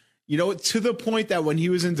 Yeah. To the point that when he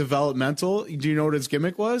was in developmental, do you know what his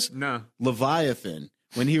gimmick was? No. Leviathan.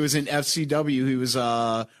 When he was in FCW, he was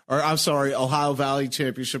Ohio Valley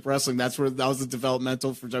Championship Wrestling. That was the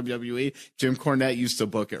developmental for WWE. Jim Cornette used to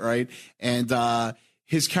book it, right? And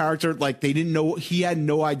his character, like, they didn't know, he had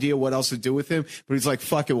no idea what else to do with him, but he's like,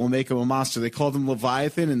 fuck it, we'll make him a monster. They called him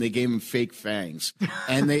Leviathan and they gave him fake fangs.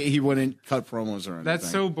 And he wouldn't cut promos or anything.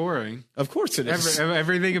 That's so boring. Of course it is.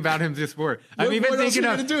 Everything about him's just boring. I'm even thinking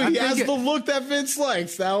of he has the look that Vince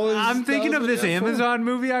likes. I'm thinking of this Amazon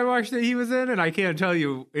movie I watched that he was in, and I can't tell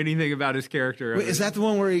you anything about his character. Wait, is that the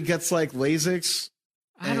one where he gets like Lasix?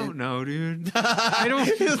 I don't know, dude. I don't.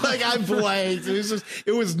 It's like I blanked.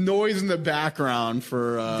 It was noise in the background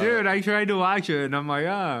for. Dude, I tried to watch it, and I'm like,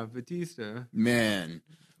 Batista. Man.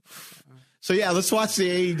 So yeah, let's watch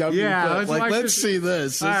the AEW. Yeah, let's see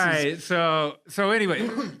this. All right. So anyway,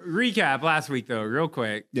 recap last week though, real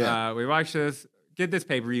quick. Yeah. We watched this. Get this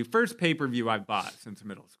pay-per-view. First pay-per-view I've bought since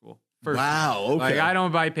middle school. Wow. Okay. Like I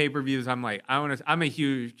don't buy pay-per-views. I'm like I'm a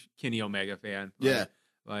huge Kenny Omega fan. Yeah.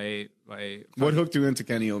 Like what hooked you into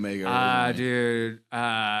Kenny Omega? Dude,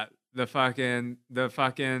 the fucking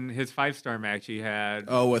his 5-star match he had.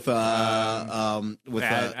 Oh, with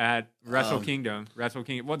at Wrestle Kingdom.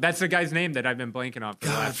 Well, that's the guy's name that I've been blanking on for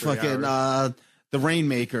the last 3 hours. The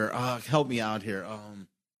Rainmaker. Help me out here.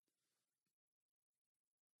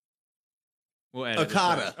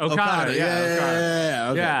 Okada. Yeah.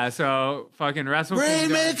 Okay. Yeah. So fucking Wrestle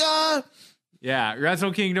Rainmaker. Kingdom. Yeah,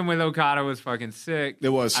 Wrestle Kingdom with Okada was fucking sick. It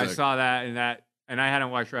was sick. I saw that, and I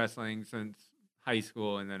hadn't watched wrestling since high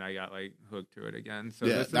school, and then I got like hooked to it again. So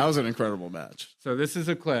that was an incredible match. So this is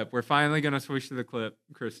a clip. We're finally gonna switch to the clip,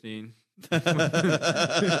 Christine.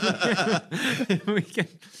 We can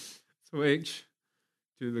switch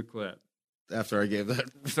to the clip. After I gave that.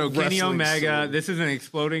 So Kenny Omega, story. this is an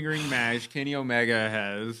exploding ring match. Kenny Omega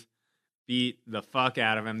has beat the fuck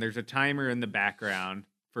out of him. There's a timer in the background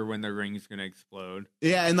for when the ring's going to explode.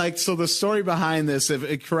 Yeah, and like, so the story behind this,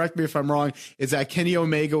 correct me if I'm wrong, is that Kenny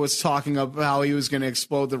Omega was talking about how he was going to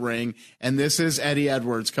explode the ring, and this is Eddie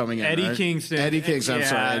Edwards coming in. Eddie right? Kingston. Eddie Kingston, I'm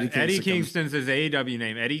sorry. Eddie Kingston's his AEW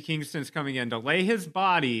name. Eddie Kingston's coming in to lay his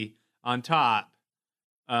body on top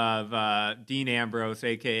of Dean Ambrose,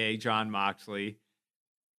 a.k.a. John Moxley.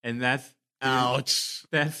 And that's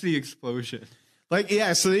the explosion. Like,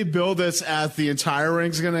 yeah, so they build this as the entire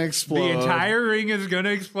ring's going to explode. The entire ring is going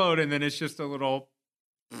to explode, and then it's just a little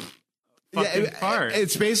fucking part.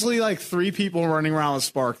 It's basically like three people running around with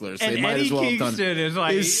sparklers. And they might Eddie as well Kingston have done. is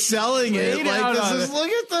like He's selling it. Like, look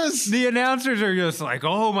at this. The announcers are just like,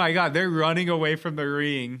 oh my God, they're running away from the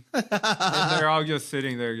ring. And they're all just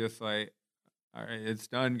sitting there just like, all right, it's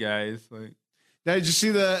done, guys. Like, now, did you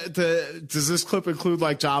see does this clip include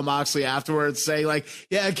like John Moxley afterwards saying like,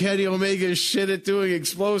 yeah, Kenny Omega is shit at doing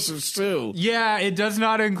explosives too? Yeah, it does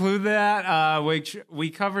not include that, which we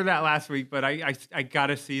covered that last week, but I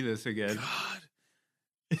gotta see this again. God.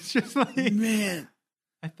 It's just like, man.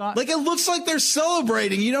 I thought, like, it looks like they're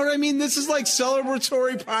celebrating. You know what I mean? This is like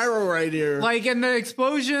celebratory pyro right here. like in the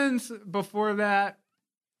explosions before that.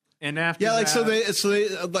 And after yeah, like that, so they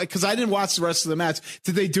like, because I didn't watch the rest of the match.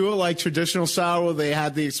 Did they do it like traditional style where they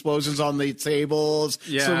had the explosions on the tables?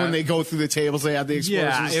 Yeah. So when they go through the tables, they have the explosions.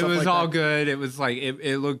 yeah, and it stuff was like all that? good. It was like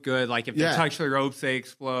it looked good. Like if they Yeah. touch the ropes, they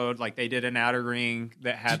explode. Like they did an outer ring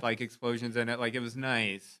that had like explosions in it. Like it was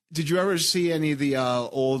nice. Did you ever see any of the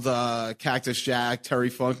old Cactus Jack,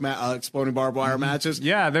 Terry Funk exploding barbed wire matches?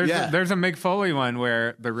 Yeah, there's a Mick Foley one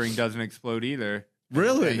where the ring doesn't explode either.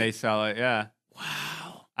 Really? And they sell it. Yeah. Wow.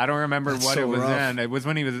 I don't remember That's what so it was rough. in. It was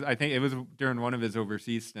when he was. I think it was during one of his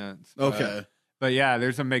overseas stints. But, Okay. But yeah,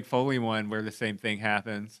 there's a Mick Foley one where the same thing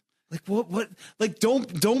happens. Like what? Like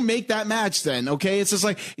don't make that match then. Okay, it's just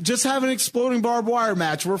like just have an exploding barbed wire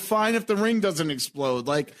match. We're fine if the ring doesn't explode.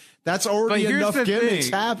 Like that's already enough gimmicks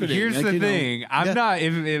happening. Here's like, the you know, thing. I'm not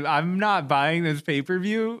if I'm not buying this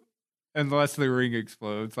pay-per-view unless the ring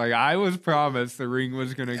explodes. Like I was promised the ring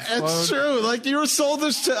was going to explode. That's true. Like you were sold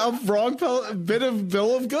this to a wrong bit of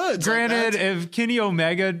bill of goods. Granted, Like, if Kenny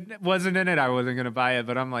Omega wasn't in it, I wasn't going to buy it.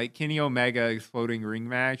 But I'm like, Kenny Omega exploding ring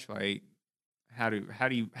match. Like, how do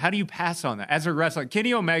you pass on that as a wrestler?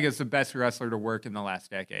 Kenny Omega is the best wrestler to work in the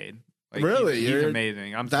last decade. Like, really, he's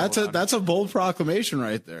amazing. that's a bold proclamation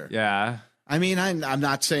right there. Yeah. I mean, I'm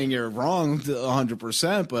not saying you're wrong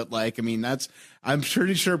 100%, but like, I mean, I'm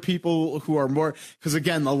pretty sure people who are more, because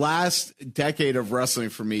again, the last decade of wrestling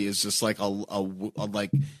for me is just like a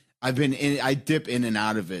like I dip in and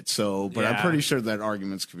out of it. So, but I'm pretty sure that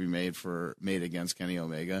arguments could be made against Kenny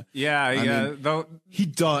Omega. Yeah, I mean, though he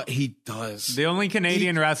does. The only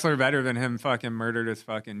Canadian wrestler better than him fucking murdered his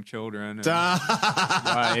fucking children and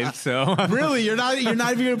wife. So really, you're not even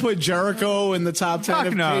gonna put Jericho in the top 10 fuck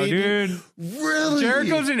of no, Canadian? dude. Really,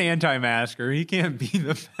 Jericho's an anti-masker. He can't be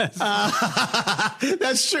the best.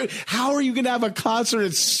 That's true. How are you gonna have a concert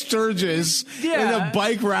at Sturgis in Yeah. a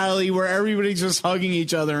bike rally where everybody's just hugging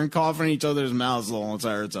each other and coughing in each other's mouths the whole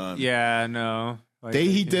entire time? Yeah, no. Like,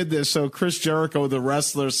 He did this. So Chris Jericho, the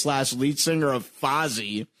wrestler / lead singer of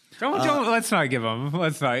Fozzy. Don't let's not give them.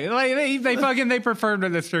 Let's not. Like they prefer to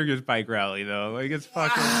the Sturgis bike rally though. Like it's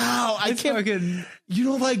fucking. Wow, I it's can't. fucking. You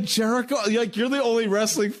don't like Jericho? Like you're the only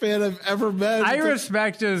wrestling fan I've ever met. I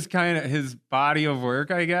respect his body of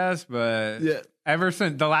work, I guess, but Yeah. ever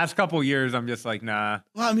since the last couple years, I'm just like, nah.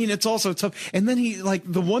 Well, I mean, it's also tough. And then he, like,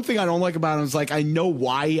 the one thing I don't like about him is, like, I know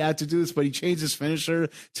why he had to do this, but he changed his finisher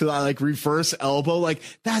to, like, reverse elbow. Like,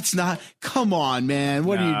 that's not, come on, man.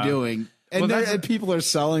 What are you doing? And, Well, and people are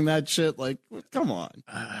selling that shit. Like, come on.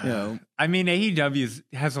 You know? I mean, AEW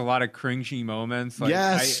has a lot of cringy moments. Like,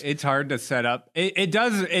 Yes. it's hard to set up. It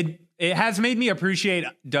has made me appreciate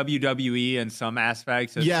WWE in some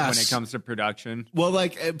aspects when Yes. it comes to production. Well,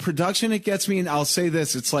 like, production, it gets me, and I'll say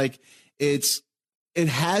this. It's like, it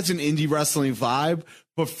has an indie wrestling vibe,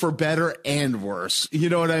 but for better and worse. You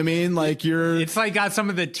know what I mean? Like, It's like got some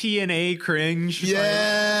of the TNA cringe.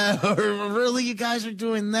 yeah. Really? You guys are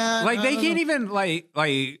doing that? Like they can't even like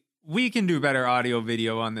we can do better audio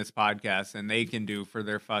video on this podcast than they can do for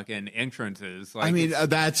their fucking entrances. Like, I mean,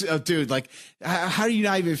 that's dude. Like, how do you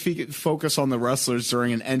not even focus on the wrestlers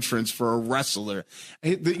during an entrance for a wrestler?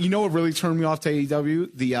 You know what really turned me off to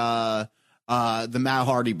AEW? The Matt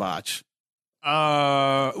Hardy botch.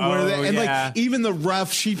 And yeah. like even the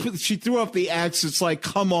ref, she threw up the X. It's like,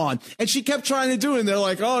 come on, and she kept trying to do it. And they're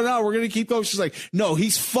like, oh no, we're gonna keep going. She's like, no,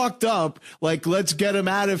 he's fucked up. Like, let's get him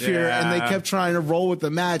out of here. And they kept trying to roll with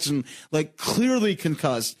the match and like clearly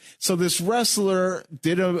concussed. So this wrestler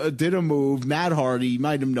did a move. Matt Hardy, you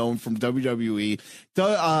might have known from WWE.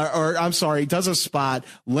 Does a spot,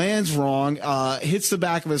 lands wrong, hits the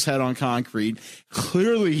back of his head on concrete.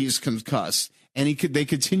 Clearly he's concussed. And they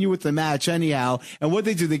continue with the match anyhow. And what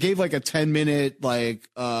they do, they gave like a 10-minute like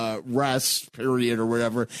rest period or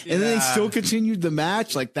whatever. And then they still continued the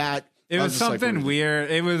match like that. It was something like,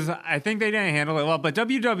 weird. It was, I think they didn't handle it well, but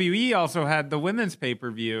WWE also had the women's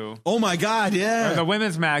pay-per-view. Oh my God, yeah. Or the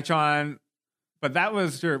women's match on, but that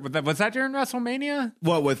was that during WrestleMania?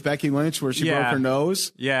 What, with Becky Lynch where she broke her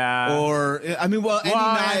nose? Yeah. Or, I mean,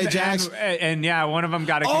 Nia Jax. And yeah, one of them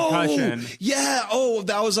got a concussion. Yeah. Oh,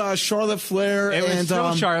 that was Charlotte Flair. It was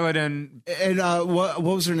still Charlotte and what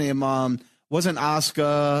was her name? Wasn't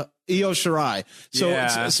Asuka. Io Shirai.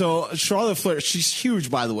 So Charlotte Flair, she's huge,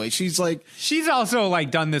 by the way. She's also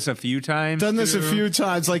like done this a few times.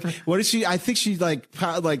 Like, what is she? I think she like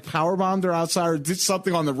power bombed her outside or did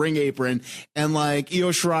something on the ring apron, and like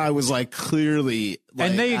Io Shirai was like clearly.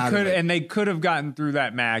 Like, and they could have gotten through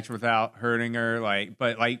that match without hurting her.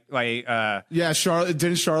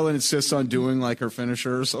 Didn't Charlotte insist on doing like her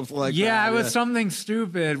finisher or something like that? Yeah, it was something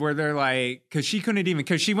stupid where they're like, because she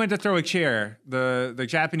went to throw a chair. The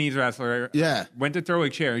Japanese wrestler went to throw a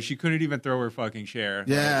chair and she couldn't even throw her fucking chair.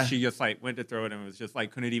 Yeah, she just like went to throw it and was just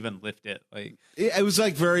like couldn't even lift it. Like it was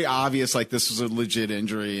like very obvious like this was a legit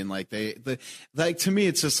injury and like like to me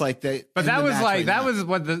it's just like they. But that was like that was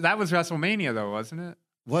WrestleMania though, wasn't it?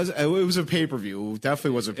 It was a pay-per-view. It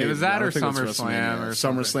definitely was a pay-per-view. It was that or SummerSlam or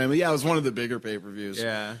SummerSlam. Yeah, it was one of the bigger pay-per-views.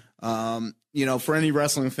 Yeah. For any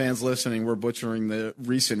wrestling fans listening, we're butchering the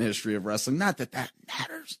recent history of wrestling. Not that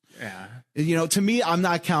matters. Yeah. To me, I'm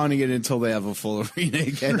not counting it until they have a full arena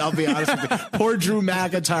again. I'll be honest with you. Poor Drew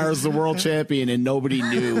McIntyre is the world champion and nobody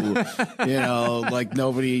knew, like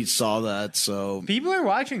nobody saw that. So people are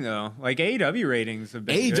watching though, like AEW ratings have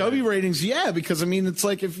been AEW ratings. Yeah. Because I mean, it's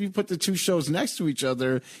like if you put the two shows next to each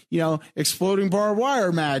other, exploding barbed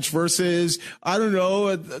wire match versus, I don't know,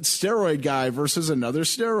 a steroid guy versus another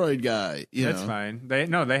steroid guy. That's fine. They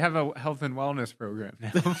have a health and wellness program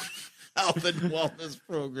now. Health and wellness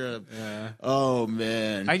program. Yeah. Oh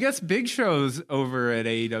man. I guess Big Show's over at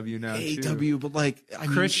AEW now. AEW, but like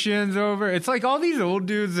Christian's over. It's like all these old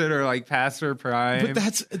dudes that are like past their prime.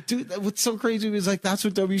 But what's so crazy is like that's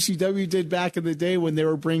what WCW did back in the day when they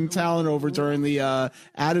were bringing talent over during the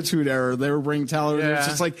Attitude Era. They were bringing talent. Yeah. It's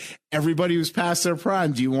just like everybody was past their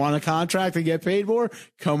prime. Do you want a contract and get paid more?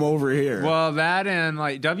 Come over here. Well, that and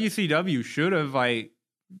like WCW should have like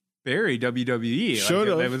buried WWE. Should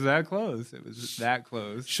have. It was that close. It was that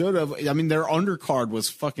close. Should have. I mean, their undercard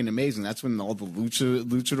was fucking amazing. That's when all the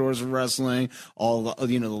luchadors were wrestling. All the,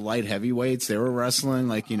 the light heavyweights, they were wrestling.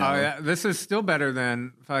 Like, Oh, yeah. This is still better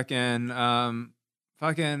than fucking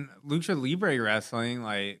Lucha Libre wrestling.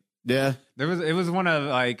 Like, yeah. It was one of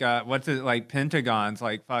like, Pentagon's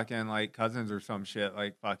like fucking like cousins or some shit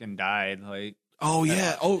like fucking died. Like, oh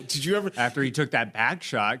yeah. Oh, did you ever after he took that back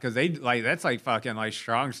shot because they like that's like fucking like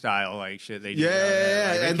strong style like shit they do.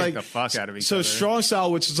 Yeah, they and kick the fuck out of each So other. strong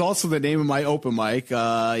style, which is also the name of my open mic.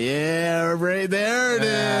 Right there it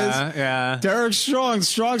is. Yeah. Derek Strong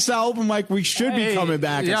style open mic. We should be coming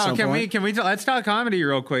back. Yeah, at some point. Can we let's talk comedy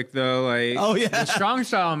real quick though. Like, oh yeah, the strong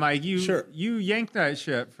style mic. You yanked that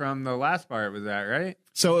shit from the last bar. Was that right?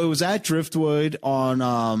 So it was at Driftwood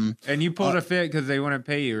on. And you pulled a fit because they wouldn't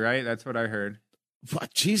pay you, right? That's what I heard.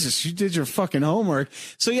 What, Jesus, you did your fucking homework.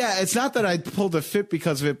 So yeah, it's not that I pulled a fit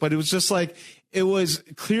because of it, but it was just like, it was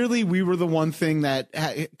clearly we were the one thing that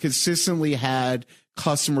consistently had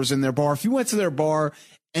customers in their bar. If you went to their bar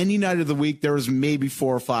any night of the week, there was maybe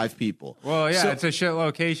 4 or 5 people. Well, yeah, so, it's a shit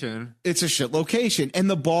location. It's a shit location. And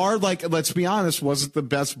the bar, like, let's be honest, wasn't the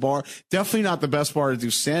best bar. Definitely not the best bar to do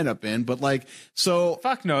stand-up in, but like, so.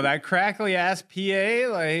 Fuck no, that crackly ass PA,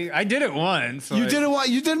 like, I did it once. You did it once?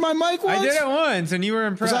 You did my mic once? I did it once, and you were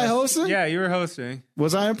impressed. Was I hosting? Yeah, you were hosting.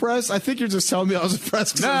 Was I impressed? I think you're just telling me I was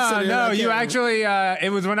impressed. No, you actually,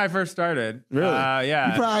 it was when I first started. Really?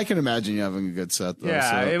 Yeah. I can imagine you having a good set, though.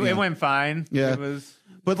 Yeah, so, it went fine. Yeah. It was.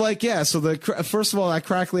 But like, yeah, so first of all, that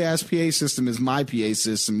crackly ass PA system is my PA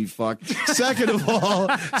system, you fuck. Second of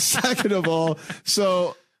all,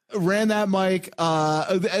 so ran that mic,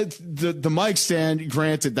 the mic stand,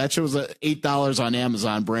 granted, that shit was $8 on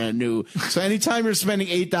Amazon, brand new. So anytime you're spending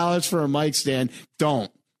 $8 for a mic stand,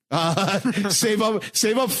 don't. Save up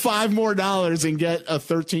 $5 more and get a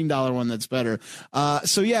 $13 one that's better.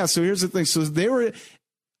 So here's the thing. So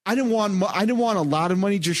I didn't want a lot of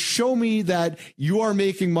money. Just show me that you are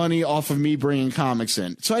making money off of me bringing comics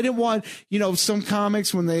in. So I didn't want, some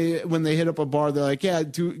comics when they hit up a bar, they're like, yeah,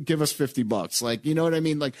 give us $50. Like, you know what I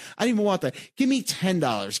mean? Like, I didn't even want that. Give me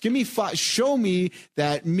 $10. Give me $5. Show me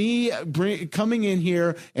that me coming in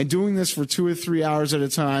here and doing this for 2 or 3 hours at a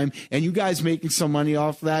time, and you guys making some money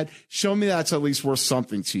off of that. Show me that's at least worth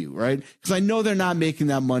something to you, right? Because I know they're not making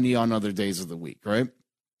that money on other days of the week, right?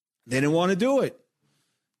 They didn't want to do it.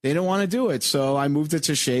 So I moved it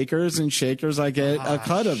to Shakers, and Shakers, I get a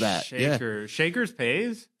cut of that. Shakers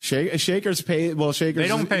pays? Shakers pay. Well, Shakers. They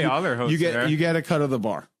don't pay all their hosts. You get a cut of the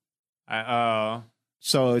bar.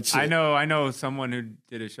 So it's. I know someone who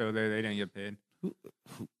did a show there. They didn't get paid. Who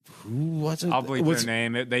was it? I'll bleep their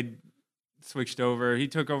name. They switched over. He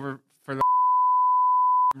took over for the.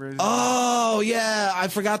 Oh yeah, I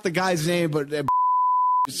forgot the guy's name, but.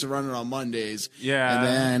 Used to run it on Mondays. Yeah. And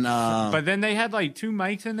then but then they had like 2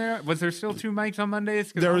 mics in there. Was there still 2 mics on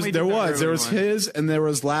Mondays? There was his, and there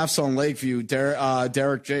was Laughs on Lakeview.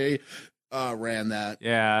 Derek J ran that.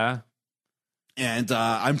 Yeah. And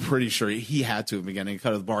I'm pretty sure he had to have been getting a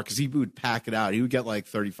cut of the bar because he would pack it out. He would get like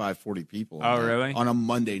 35, 40 people. Really? On a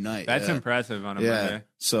Monday night. That's impressive on a Monday.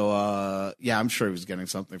 So, I'm sure he was getting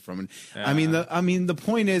something from it. Yeah. I mean, the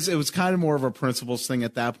point is, it was kind of more of a principles thing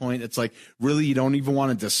at that point. It's like, really, you don't even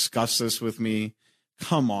want to discuss this with me?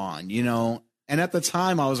 Come on, And at the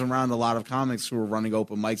time, I was around a lot of comics who were running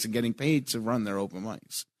open mics and getting paid to run their open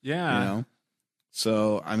mics. Yeah.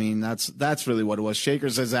 So, I mean, that's really what it was.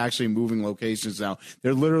 Shakers is actually moving locations now.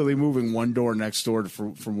 They're literally moving one door next door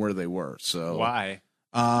from where they were. So why?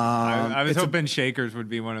 I was hoping Shakers would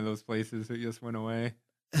be one of those places that just went away.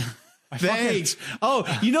 Thanks.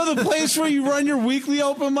 The place where you run your weekly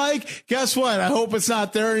open mic? Guess what? I hope it's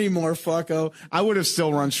not there anymore, fucko. I would have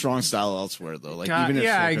still run Strong Style elsewhere, though. Like, even if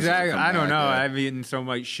exactly. I don't know. I've eaten so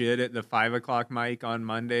much shit at the 5 o'clock mic on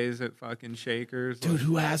Mondays at fucking Shakers. Dude,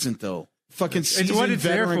 who hasn't, though? Fucking it's what it's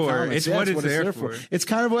there for. It's what it's there for. It's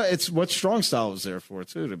kind of what Strong Style was there for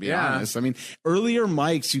too, to be honest. I mean, earlier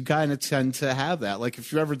mics, you kind of tend to have that. Like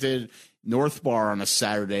if you ever did North Bar on a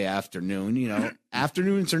Saturday afternoon,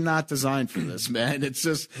 afternoons are not designed for this, man.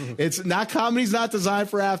 Comedy's not designed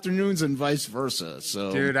for afternoons and vice versa.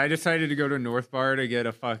 So, dude, I decided to go to North Bar to get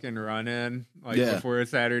a fucking run in before a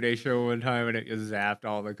Saturday show one time, and it just zapped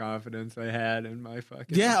all the confidence I had in my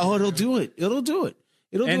fucking. Yeah. Oh, it'll do it. It'll do it.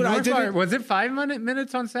 Was it 5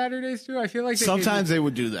 minutes on Saturdays too? I feel like sometimes they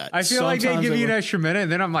would do that. I feel like they give you an extra minute,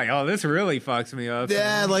 and then I'm like, oh, this really fucks me up.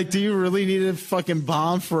 Yeah, like, do you really need a fucking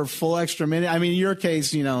bomb for a full extra minute? I mean, in your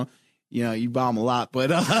case, you bomb a lot, but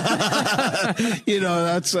that's.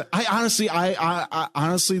 I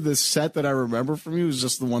honestly, the set that I remember from you is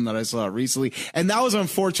just the one that I saw recently, and that was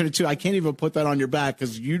unfortunate too. I can't even put that on your back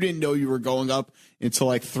because you didn't know you were going up until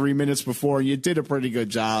like 3 minutes before. You did a pretty good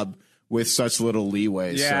job with such little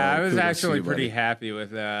leeway. Yeah, so I was actually pretty happy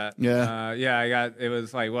with that. Yeah. It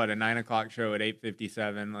was like, a 9 o'clock show at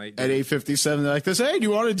 8:57. Like at 8:57, they're like this, hey, do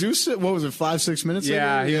you want to do, what was it, 5-6 minutes?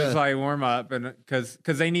 Yeah, he was like, warm up. And because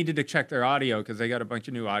they needed to check their audio because they got a bunch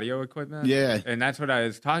of new audio equipment. Yeah. And that's what I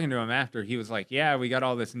was talking to him after. He was like, yeah, we got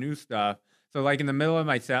all this new stuff. So, like, in the middle of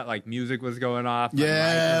my set, like, music was going off.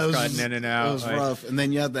 Yeah, it was cutting in and out. It was rough. And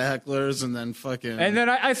then you had the hecklers, and then fucking. And then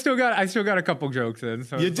I still got a couple jokes in.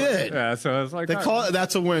 So you did, yeah. So I was like,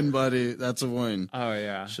 that's a win, buddy. That's a win. Oh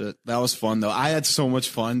yeah, shit, that was fun though. I had so much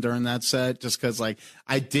fun during that set, just because like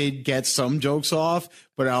I did get some jokes off,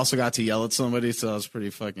 but I also got to yell at somebody, so that was pretty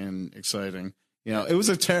fucking exciting. It was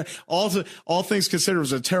all things considered, it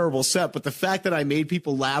was a terrible set, but the fact that I made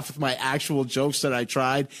people laugh with my actual jokes that I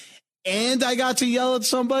tried. And I got to yell at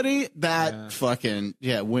somebody.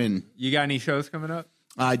 Win. You got any shows coming up?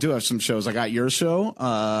 I do have some shows. I got your show.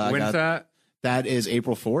 When's that? That is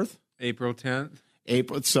April 4th. April 10th.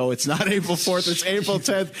 So it's not April 4th. It's April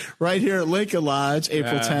 10th right here at Lincoln Lodge,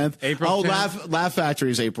 April 10th. April 10th? Laugh Factory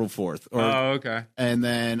is April 4th. Okay. And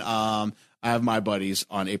then I have my buddies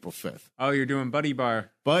on April 5th. Oh, you're doing Buddy Bar.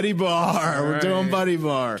 Buddy Bar. We're doing Buddy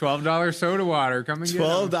Bar. $12 soda water. Come and get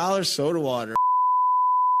 $12 soda water.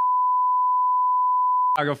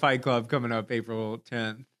 Chicago Fight Club coming up April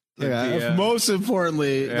 10th. Yeah, most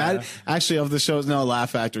importantly, that actually of the shows,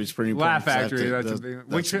 Laugh Factory is pretty important. Laugh Factory, that's a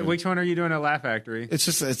big. Which one are you doing at Laugh Factory? It's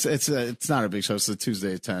just it's not a big show. It's a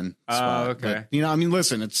Tuesday at 10. Oh, okay. But,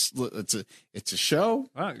 listen, it's a show.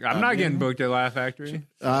 Well, I'm not getting booked at Laugh Factory.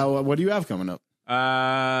 What do you have coming up?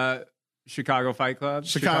 Chicago Fight Club.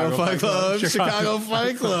 Chicago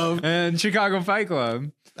Fight Club. And Chicago Fight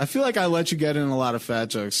Club. I feel like I let you get in a lot of fat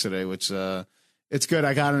jokes today, which it's good.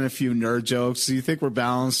 I got in a few nerd jokes. Do you think we're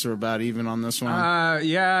balanced or about even on this one?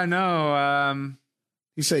 Yeah, no.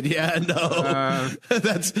 You said, yeah, no.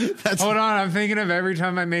 That's. Hold on, I'm thinking of every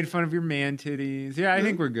time I made fun of your man titties. Yeah, I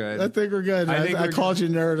think we're good. I think we're good. I think I we're called you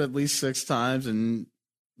nerd at least 6 times, and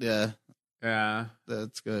yeah,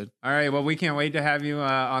 that's good. All right, well, we can't wait to have you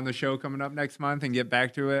on the show coming up next month and get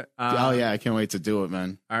back to it. Oh yeah, I can't wait to do it,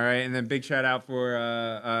 man. All right, and then big shout out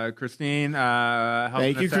for Christine. Helping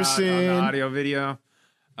Thank you, us out Christine. on the audio video.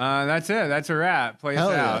 That's it. That's a wrap. Play us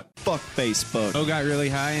out. Fuck Facebook. Mo got really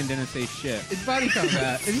high and didn't say shit. It's body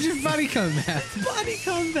combat. It's just body combat. Body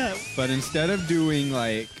combat. But instead of doing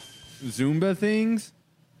like Zumba things,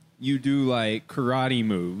 you do like karate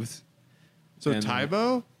moves. So And-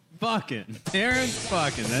 Tybo? Fucking. Terrence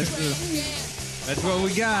fucking. That's what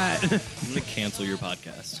we got. I'm gonna cancel your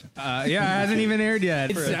podcast. Yeah, it hasn't even aired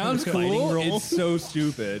yet. It sounds fighting cool. role. It's so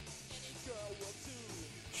stupid.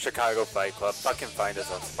 Chicago Fight Club. Fucking find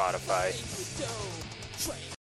us on Spotify.